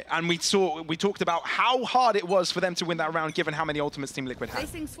needed it, and we talked about how hard it was for them to win that round, given how many ultimates Team Liquid had.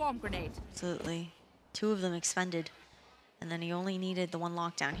 Placing swarm grenade. Absolutely. 2 of them expended, and then he only needed the 1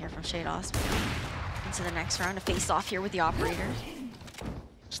 lockdown here from Shados. Into the next round, a face-off here with the operator.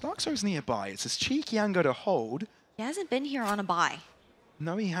 Starkso's nearby. It's his cheeky angle to hold. He hasn't been here on a bye.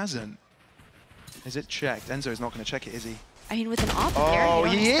 No, he hasn't. Is it checked? Enzo's not going to check it, is he? I mean, with an op there, Oh,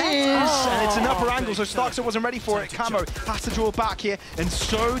 he is! And it's an upper Oh, angle, so Starkso wasn't ready for it. Camo has to draw back here, and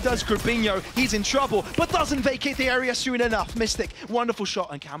so does Grabinho. He's in trouble, but doesn't vacate the area soon enough. Mystic, wonderful shot,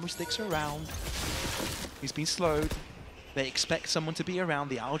 and Camo sticks around. He's been slowed. They expect someone to be around.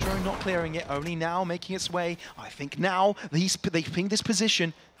 The Aldro not clearing it, only now making its way. I think now they pinged this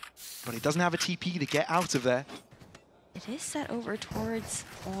position, but it doesn't have a TP to get out of there. It is set over towards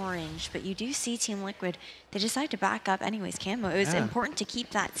orange, but you do see Team Liquid, they decide to back up anyways. Camo, it was important to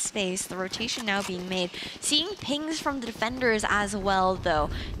keep that space. The rotation now being made. Seeing pings from the defenders as well, though,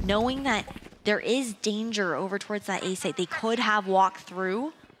 knowing that there is danger over towards that A site. They could have walked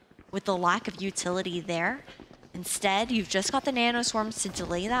through with the lack of utility there. Instead, you've just got the nano swarms to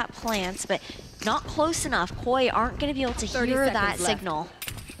delay that plant, but not close enough. Koi aren't going to be able to hear that signal.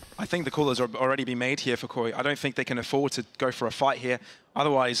 I think the call has already been made here for Koi. I don't think they can afford to go for a fight here.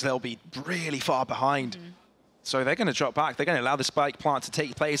 Otherwise, they'll be really far behind. So they're going to drop back. They're going to allow the spike plant to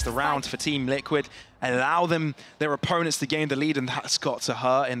take place, the round for Team Liquid, allow their opponents to gain the lead, and that's got to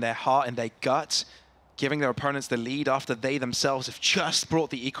hurt in their heart and their gut, giving their opponents the lead after they themselves have just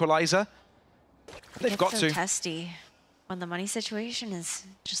brought the equalizer. They've got to. It's so testy when the money situation is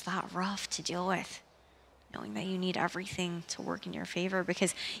just that rough to deal with. Knowing that you need everything to work in your favor,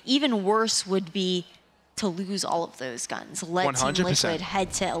 because even worse would be to lose all of those guns. Let 100%. Team Liquid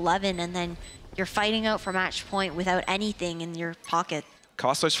head to 11, and then you're fighting out for match point without anything in your pocket.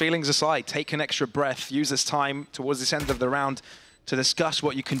 Cast those feelings aside, take an extra breath, use this time towards this end of the round to discuss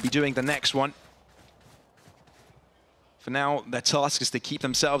what you can be doing the next one. For now, their task is to keep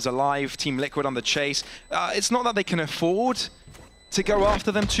themselves alive. Team Liquid on the chase. It's not that they can afford to go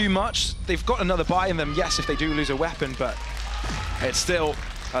after them too much. They've got another buy in them, yes, if they do lose a weapon, but it's still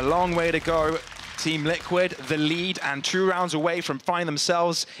a long way to go. Team Liquid, the lead, and 2 rounds away from finding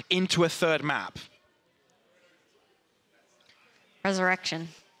themselves into a 3rd map. Resurrection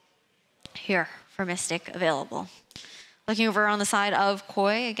here for Mystic available. Looking over on the side of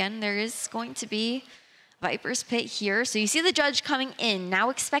Koi, again, there is going to be Viper's Pit here. So you see the judge coming in, now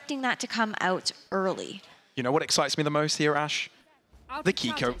expecting that to come out early. You know what excites me the most here, Ash? The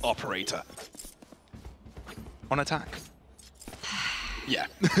Kiko operator. On attack. Yeah,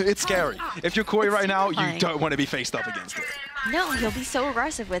 it's scary. If you're Koi right now, you don't want to be faced up against it. No, he'll be so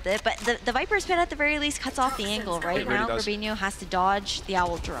aggressive with it, but the Viper's Pit at the very least cuts off the angle. Right now, Grabinho has to dodge the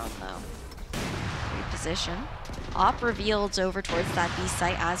Owl drone, though. Reposition. Op revealed over towards that B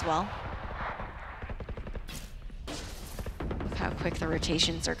site as well. quick the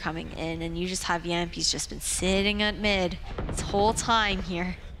rotations are coming in, and you just have Yampy's just been sitting at mid this whole time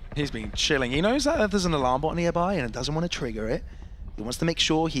here. He's been chilling. He knows that there's an alarm bot nearby and doesn't want to trigger it. He wants to make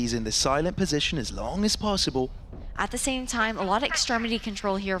sure he's in the silent position as long as possible. At the same time, a lot of extremity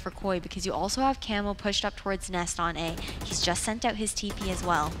control here for Koi because you also have Camo pushed up towards Nest on A. He's just sent out his TP as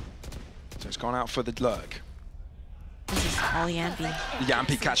well. So he's gone out for the lurk. This is all Yampy.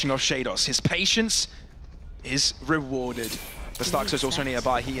 Yampy catching off Shados. His patience is rewarded. The Starks is also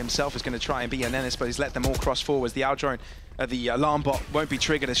nearby. He himself is going to try and be an menace, but he's let them all cross forwards. The outdrone, the alarm bot won't be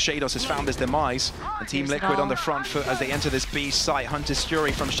triggered as Shados has found his demise. And Team Liquid on the front foot as they enter this B site. Hunter's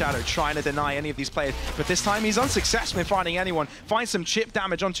Fury from Shadow trying to deny any of these players, but this time he's unsuccessful in finding anyone. Finds some chip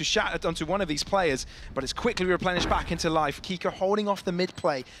damage onto one of these players, but it's quickly replenished back into life. Kiko holding off the mid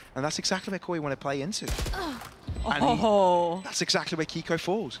play, and that's exactly where Koi want to play into. And that's exactly where Kiko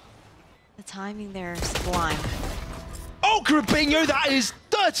falls. The timing there is sublime. Oh, Grabinho, that is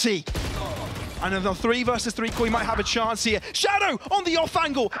dirty! And on the 3 versus 3, Koi might have a chance here. Shadow on the off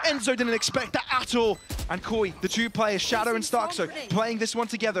angle. Enzo didn't expect that at all. And Koi, the 2 players, Shadow and Starkso, playing this one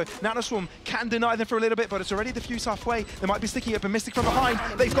together. Nanoswarm can deny them for a little bit, but it's already diffused halfway. They might be sticking up a Mystic from behind.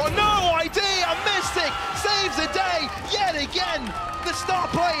 They've got no idea. Mystic saves the day yet again. The star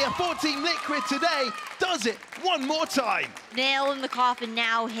player for Team Liquid today does it one more time. Nail in the coffin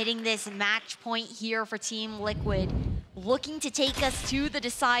now, hitting this match point here for Team Liquid. Looking to take us to the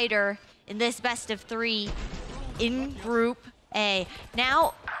decider in this best of 3 in Group A.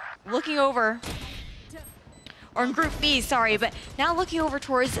 Now, looking over, or in Group B, sorry, but now looking over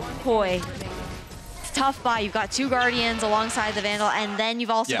towards Koi. It's tough buy. You've got 2 Guardians alongside the Vandal, and then you've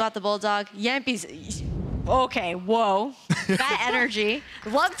also got the Bulldog. Yampy's, okay, whoa. That energy.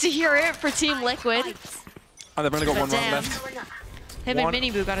 Love to hear it for Team Liquid. And they've only got 1 round left. Him and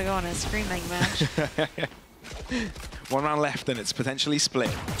Miniboo gotta go on a screaming match. 1 round left and it's potentially split.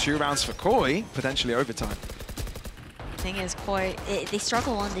 2 rounds for Koi, potentially overtime. The thing is, Koi, they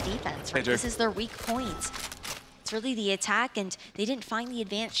struggle on the defense, right? This is their weak point. It's really the attack, and they didn't find the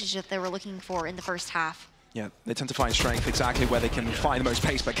advantage that they were looking for in the first half. Yeah, they tend to find strength exactly where they can find the most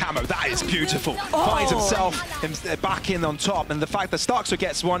pace, but Camo, that is beautiful. Finds himself back in on top, and the fact that Starkso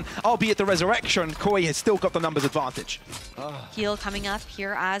gets one, albeit the resurrection, Koi has still got the numbers advantage. Heal coming up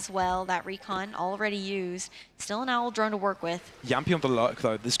here as well, that recon already used. Still an owl drone to work with. Yampy on the lurk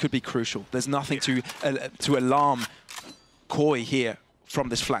though, this could be crucial. There's nothing to alarm Koi here from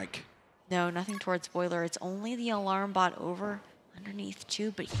this flank. No, nothing towards Boiler. It's only the alarm bot over underneath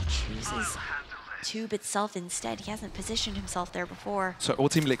Tube, but he chooses Tube itself instead. He hasn't positioned himself there before. So all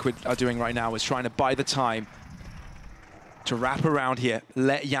Team Liquid are doing right now is trying to buy the time to wrap around here,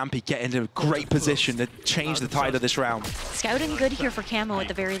 let Yampy get into a great position to change the tide of this round. Scouting good here for Camo at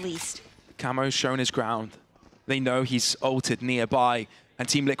the very least. Camo's shown his ground. They know he's ulted nearby, and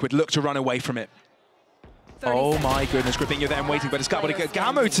Team Liquid look to run away from it. Oh my goodness, Grabinho there and waiting, but it's got to get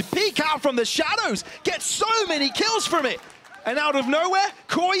Camo to peek out from the shadows, get so many kills from it. And out of nowhere,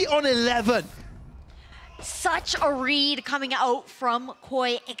 Koi on 11. Such a read coming out from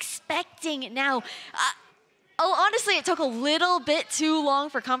Koi, expecting now. Honestly, it took a little bit too long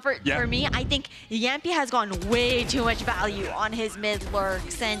for comfort for me. I think Yampy has gotten way too much value on his mid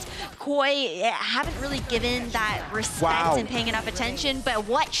lurks, and Koi haven't really given that respect and paying enough attention. But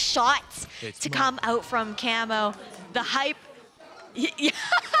what shots to come out from Camo. The hype.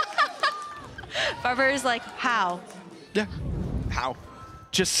 Barber's like, how? Yeah, how?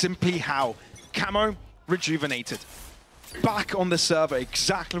 Just simply how. Camo rejuvenated. Back on the server,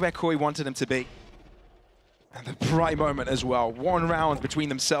 exactly where Koi wanted him to be. And the bright moment as well. 1 round between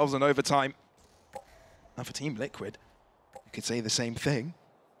themselves and overtime. And for Team Liquid, you could say the same thing,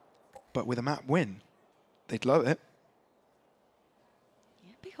 but with a map win, they'd love it.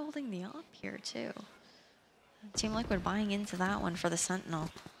 Yampy holding the op here too. Team Liquid buying into that one for the Sentinel.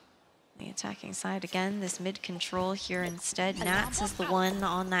 The attacking side again, this mid control here instead. Nats is the one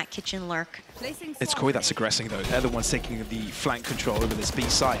on that kitchen lurk. It's Koi that's aggressing though. They're the ones taking the flank control over this B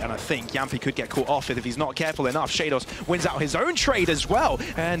site, and I think Yampy could get caught off it if he's not careful enough. Shados wins out his own trade as well,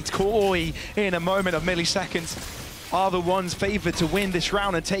 and Koi, in a moment of milliseconds, are the ones favored to win this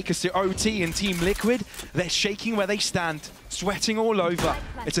round and take us to OT. And Team Liquid, they're shaking where they stand, sweating all over.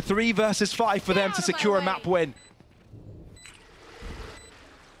 It's a 3 versus 5 for them to secure a map win.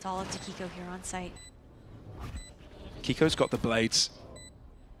 It's all up to Kiko here on site. Kiko's got the blades.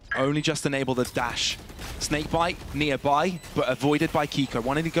 Only just enable the dash. Snakebite nearby, but avoided by Kiko.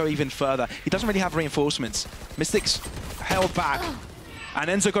 Wanting to go even further. He doesn't really have reinforcements. Mystics held back.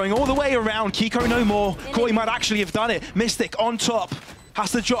 And Enzo going all the way around. Kiko no more. Koi might actually have done it. Mystic on top.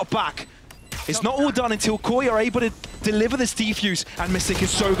 Has to drop back. It's not all done until Koi are able to deliver this defuse, and Mystic is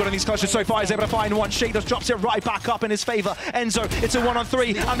so good on these clutches so far. He's able to find one. Shadows drops it right back up in his favor. Enzo, it's a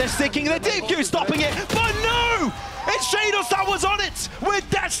 1-on-3, and they're sticking the defuse, stopping it, but no! It's Shadows that was on it! We're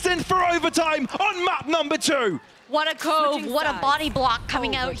destined for overtime on map number 2. What a cove, what a body block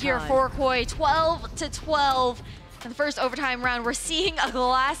coming out here for Koi. 12-12 in the first overtime round. We're seeing a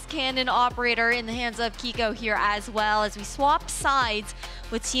glass cannon operator in the hands of Kiko here as well, as we swap sides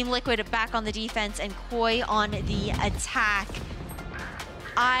with Team Liquid back on the defense and Koi on the attack.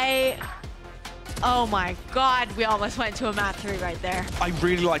 Oh my God, we almost went to a map 3 right there. I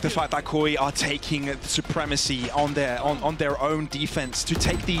really like the fact that Koi are taking supremacy on their own defense to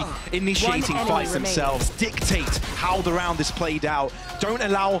take the initiating fights themselves, dictate how the round is played out. Don't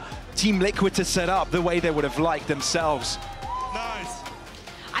allow Team Liquid to set up the way they would have liked themselves. Nice.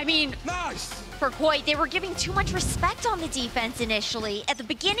 I mean, for Koi, they were giving too much respect on the defense initially. At the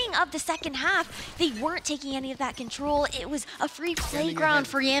beginning of the second half, they weren't taking any of that control. It was a free playground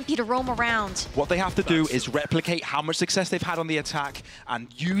for Yampy to roam around. What they have to do is replicate how much success they've had on the attack and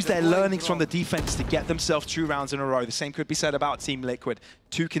use their learnings from the defense to get themselves 2 rounds in a row. The same could be said about Team Liquid.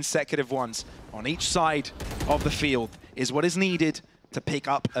 2 consecutive ones on each side of the field is what is needed to pick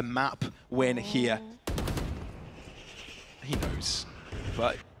up a map win here. He knows,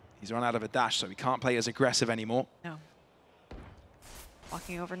 but he's run out of a dash, so he can't play as aggressive anymore. No.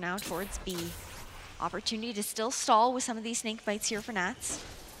 Walking over now towards B. Opportunity to still stall with some of these snake bites here for Nats.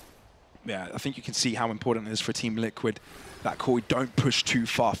 Yeah, I think you can see how important it is for Team Liquid that Koi don't push too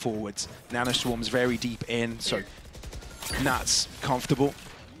far forwards. Nanoswarm's very deep in, so Nats comfortable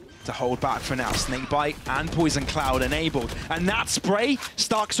to hold back for now. Snake Bite and Poison Cloud enabled. And that spray,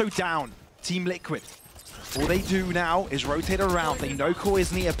 Starkso down. Team Liquid. All they do now is rotate around. They know Koi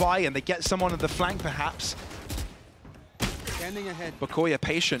is nearby and they get someone on the flank perhaps. Standing ahead. But Koi are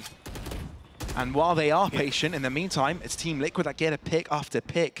patient. And while they are patient, in the meantime, it's Team Liquid that get a pick after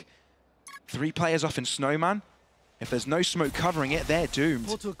pick. 3 players off in Snowman. If there's no smoke covering it, they're doomed.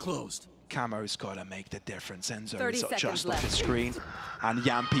 Portal closed. Camo's got to make the difference. Enzo 30 is seconds just left. off his screen. And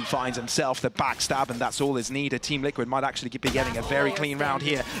Yampy finds himself the backstab, and that's all is needed. Team Liquid might actually be getting a very clean round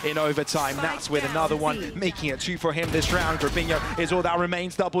here in overtime. Nats with another one, making it 2 for him this round. Grabinho is all that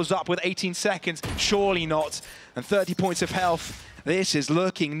remains, doubles up with 18 seconds. Surely not. And 30 points of health. This is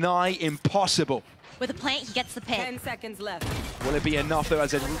looking nigh impossible. With a plant, he gets the pick. 10 seconds left. Will it be enough, though,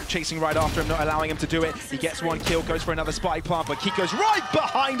 as they're chasing right after him, not allowing him to do it? He gets 1 kill, goes for another spike plant, but Kiko's right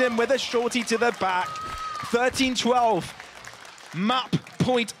behind him with a shorty to the back. 13-12. Map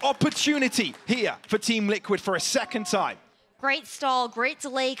point opportunity here for Team Liquid for a second time. Great stall, great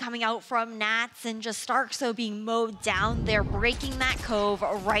delay coming out from Nats, and just Starkso being mowed down. They're breaking that cove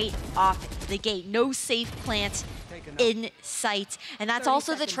right off the gate. No safe plant in sight. And that's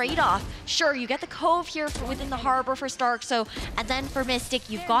also the trade-off. Sure, you get the cove here within the harbor for Starkso, and then for Mystic,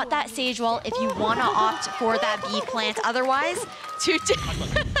 you've got that Sage Wall if you want to opt for that B plant. Otherwise,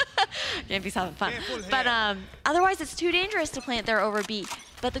 Yampy's having fun. But otherwise, it's too dangerous to plant there over B.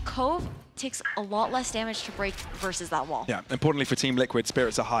 But the cove takes a lot less damage to break versus that wall. Yeah, importantly for Team Liquid,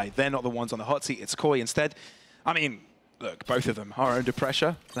 spirits are high. They're not the ones on the hot seat, it's Koi instead. I mean, look, both of them are under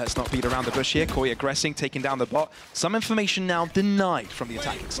pressure. Let's not beat around the bush here. Koi aggressing, taking down the bot. Some information now denied from the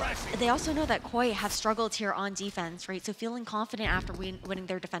attacking side. They also know that Koi have struggled here on defense, right? So feeling confident after winning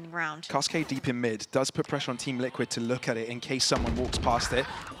their defending round. Cascade deep in mid does put pressure on Team Liquid to look at it in case someone walks past it.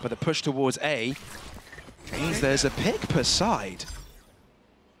 But the push towards A means there's a pick per side.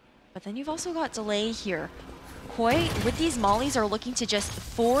 But then you've also got delay here. Koi, with these mollies, are looking to just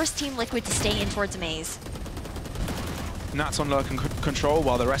force Team Liquid to stay in towards a maze. Nats on low control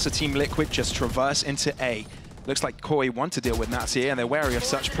while the rest of Team Liquid just traverse into A. Looks like Koi want to deal with Nats here, and they're wary of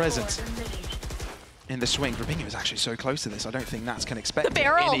such presence. In the swing, Grabinho is actually so close to this. I don't think Nats can expect the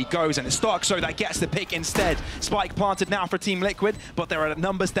barrel. it. In he goes, and it's Starkso that gets the pick instead. Spike planted now for Team Liquid, but they're at a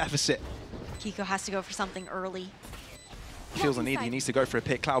numbers deficit. Kiko has to go for something early. Feels the need, he needs to go for a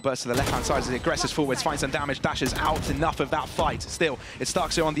pick. Cloud burst to the left-hand side as he aggresses forwards, finds some damage, dashes out. Enough of that fight. Still, it's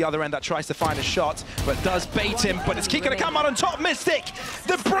Starkso on the other end that tries to find a shot, but does bait him. But it's Kiko to come out on top. Mystic!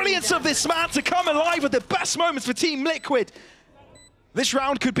 The brilliance of this man to come alive with the best moments for Team Liquid. This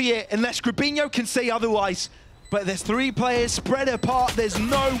round could be it, unless Grabinho can say otherwise. But there's 3 players spread apart. There's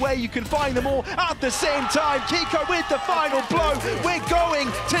no way you can find them all at the same time. Kiko with the final blow. We're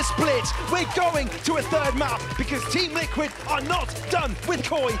going to split. We're going to a 3rd map because Team Liquid are not done with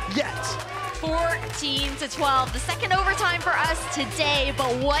Koi yet. 14-12, the second overtime for us today,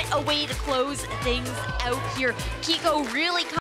 but what a way to close things out here. Kiko really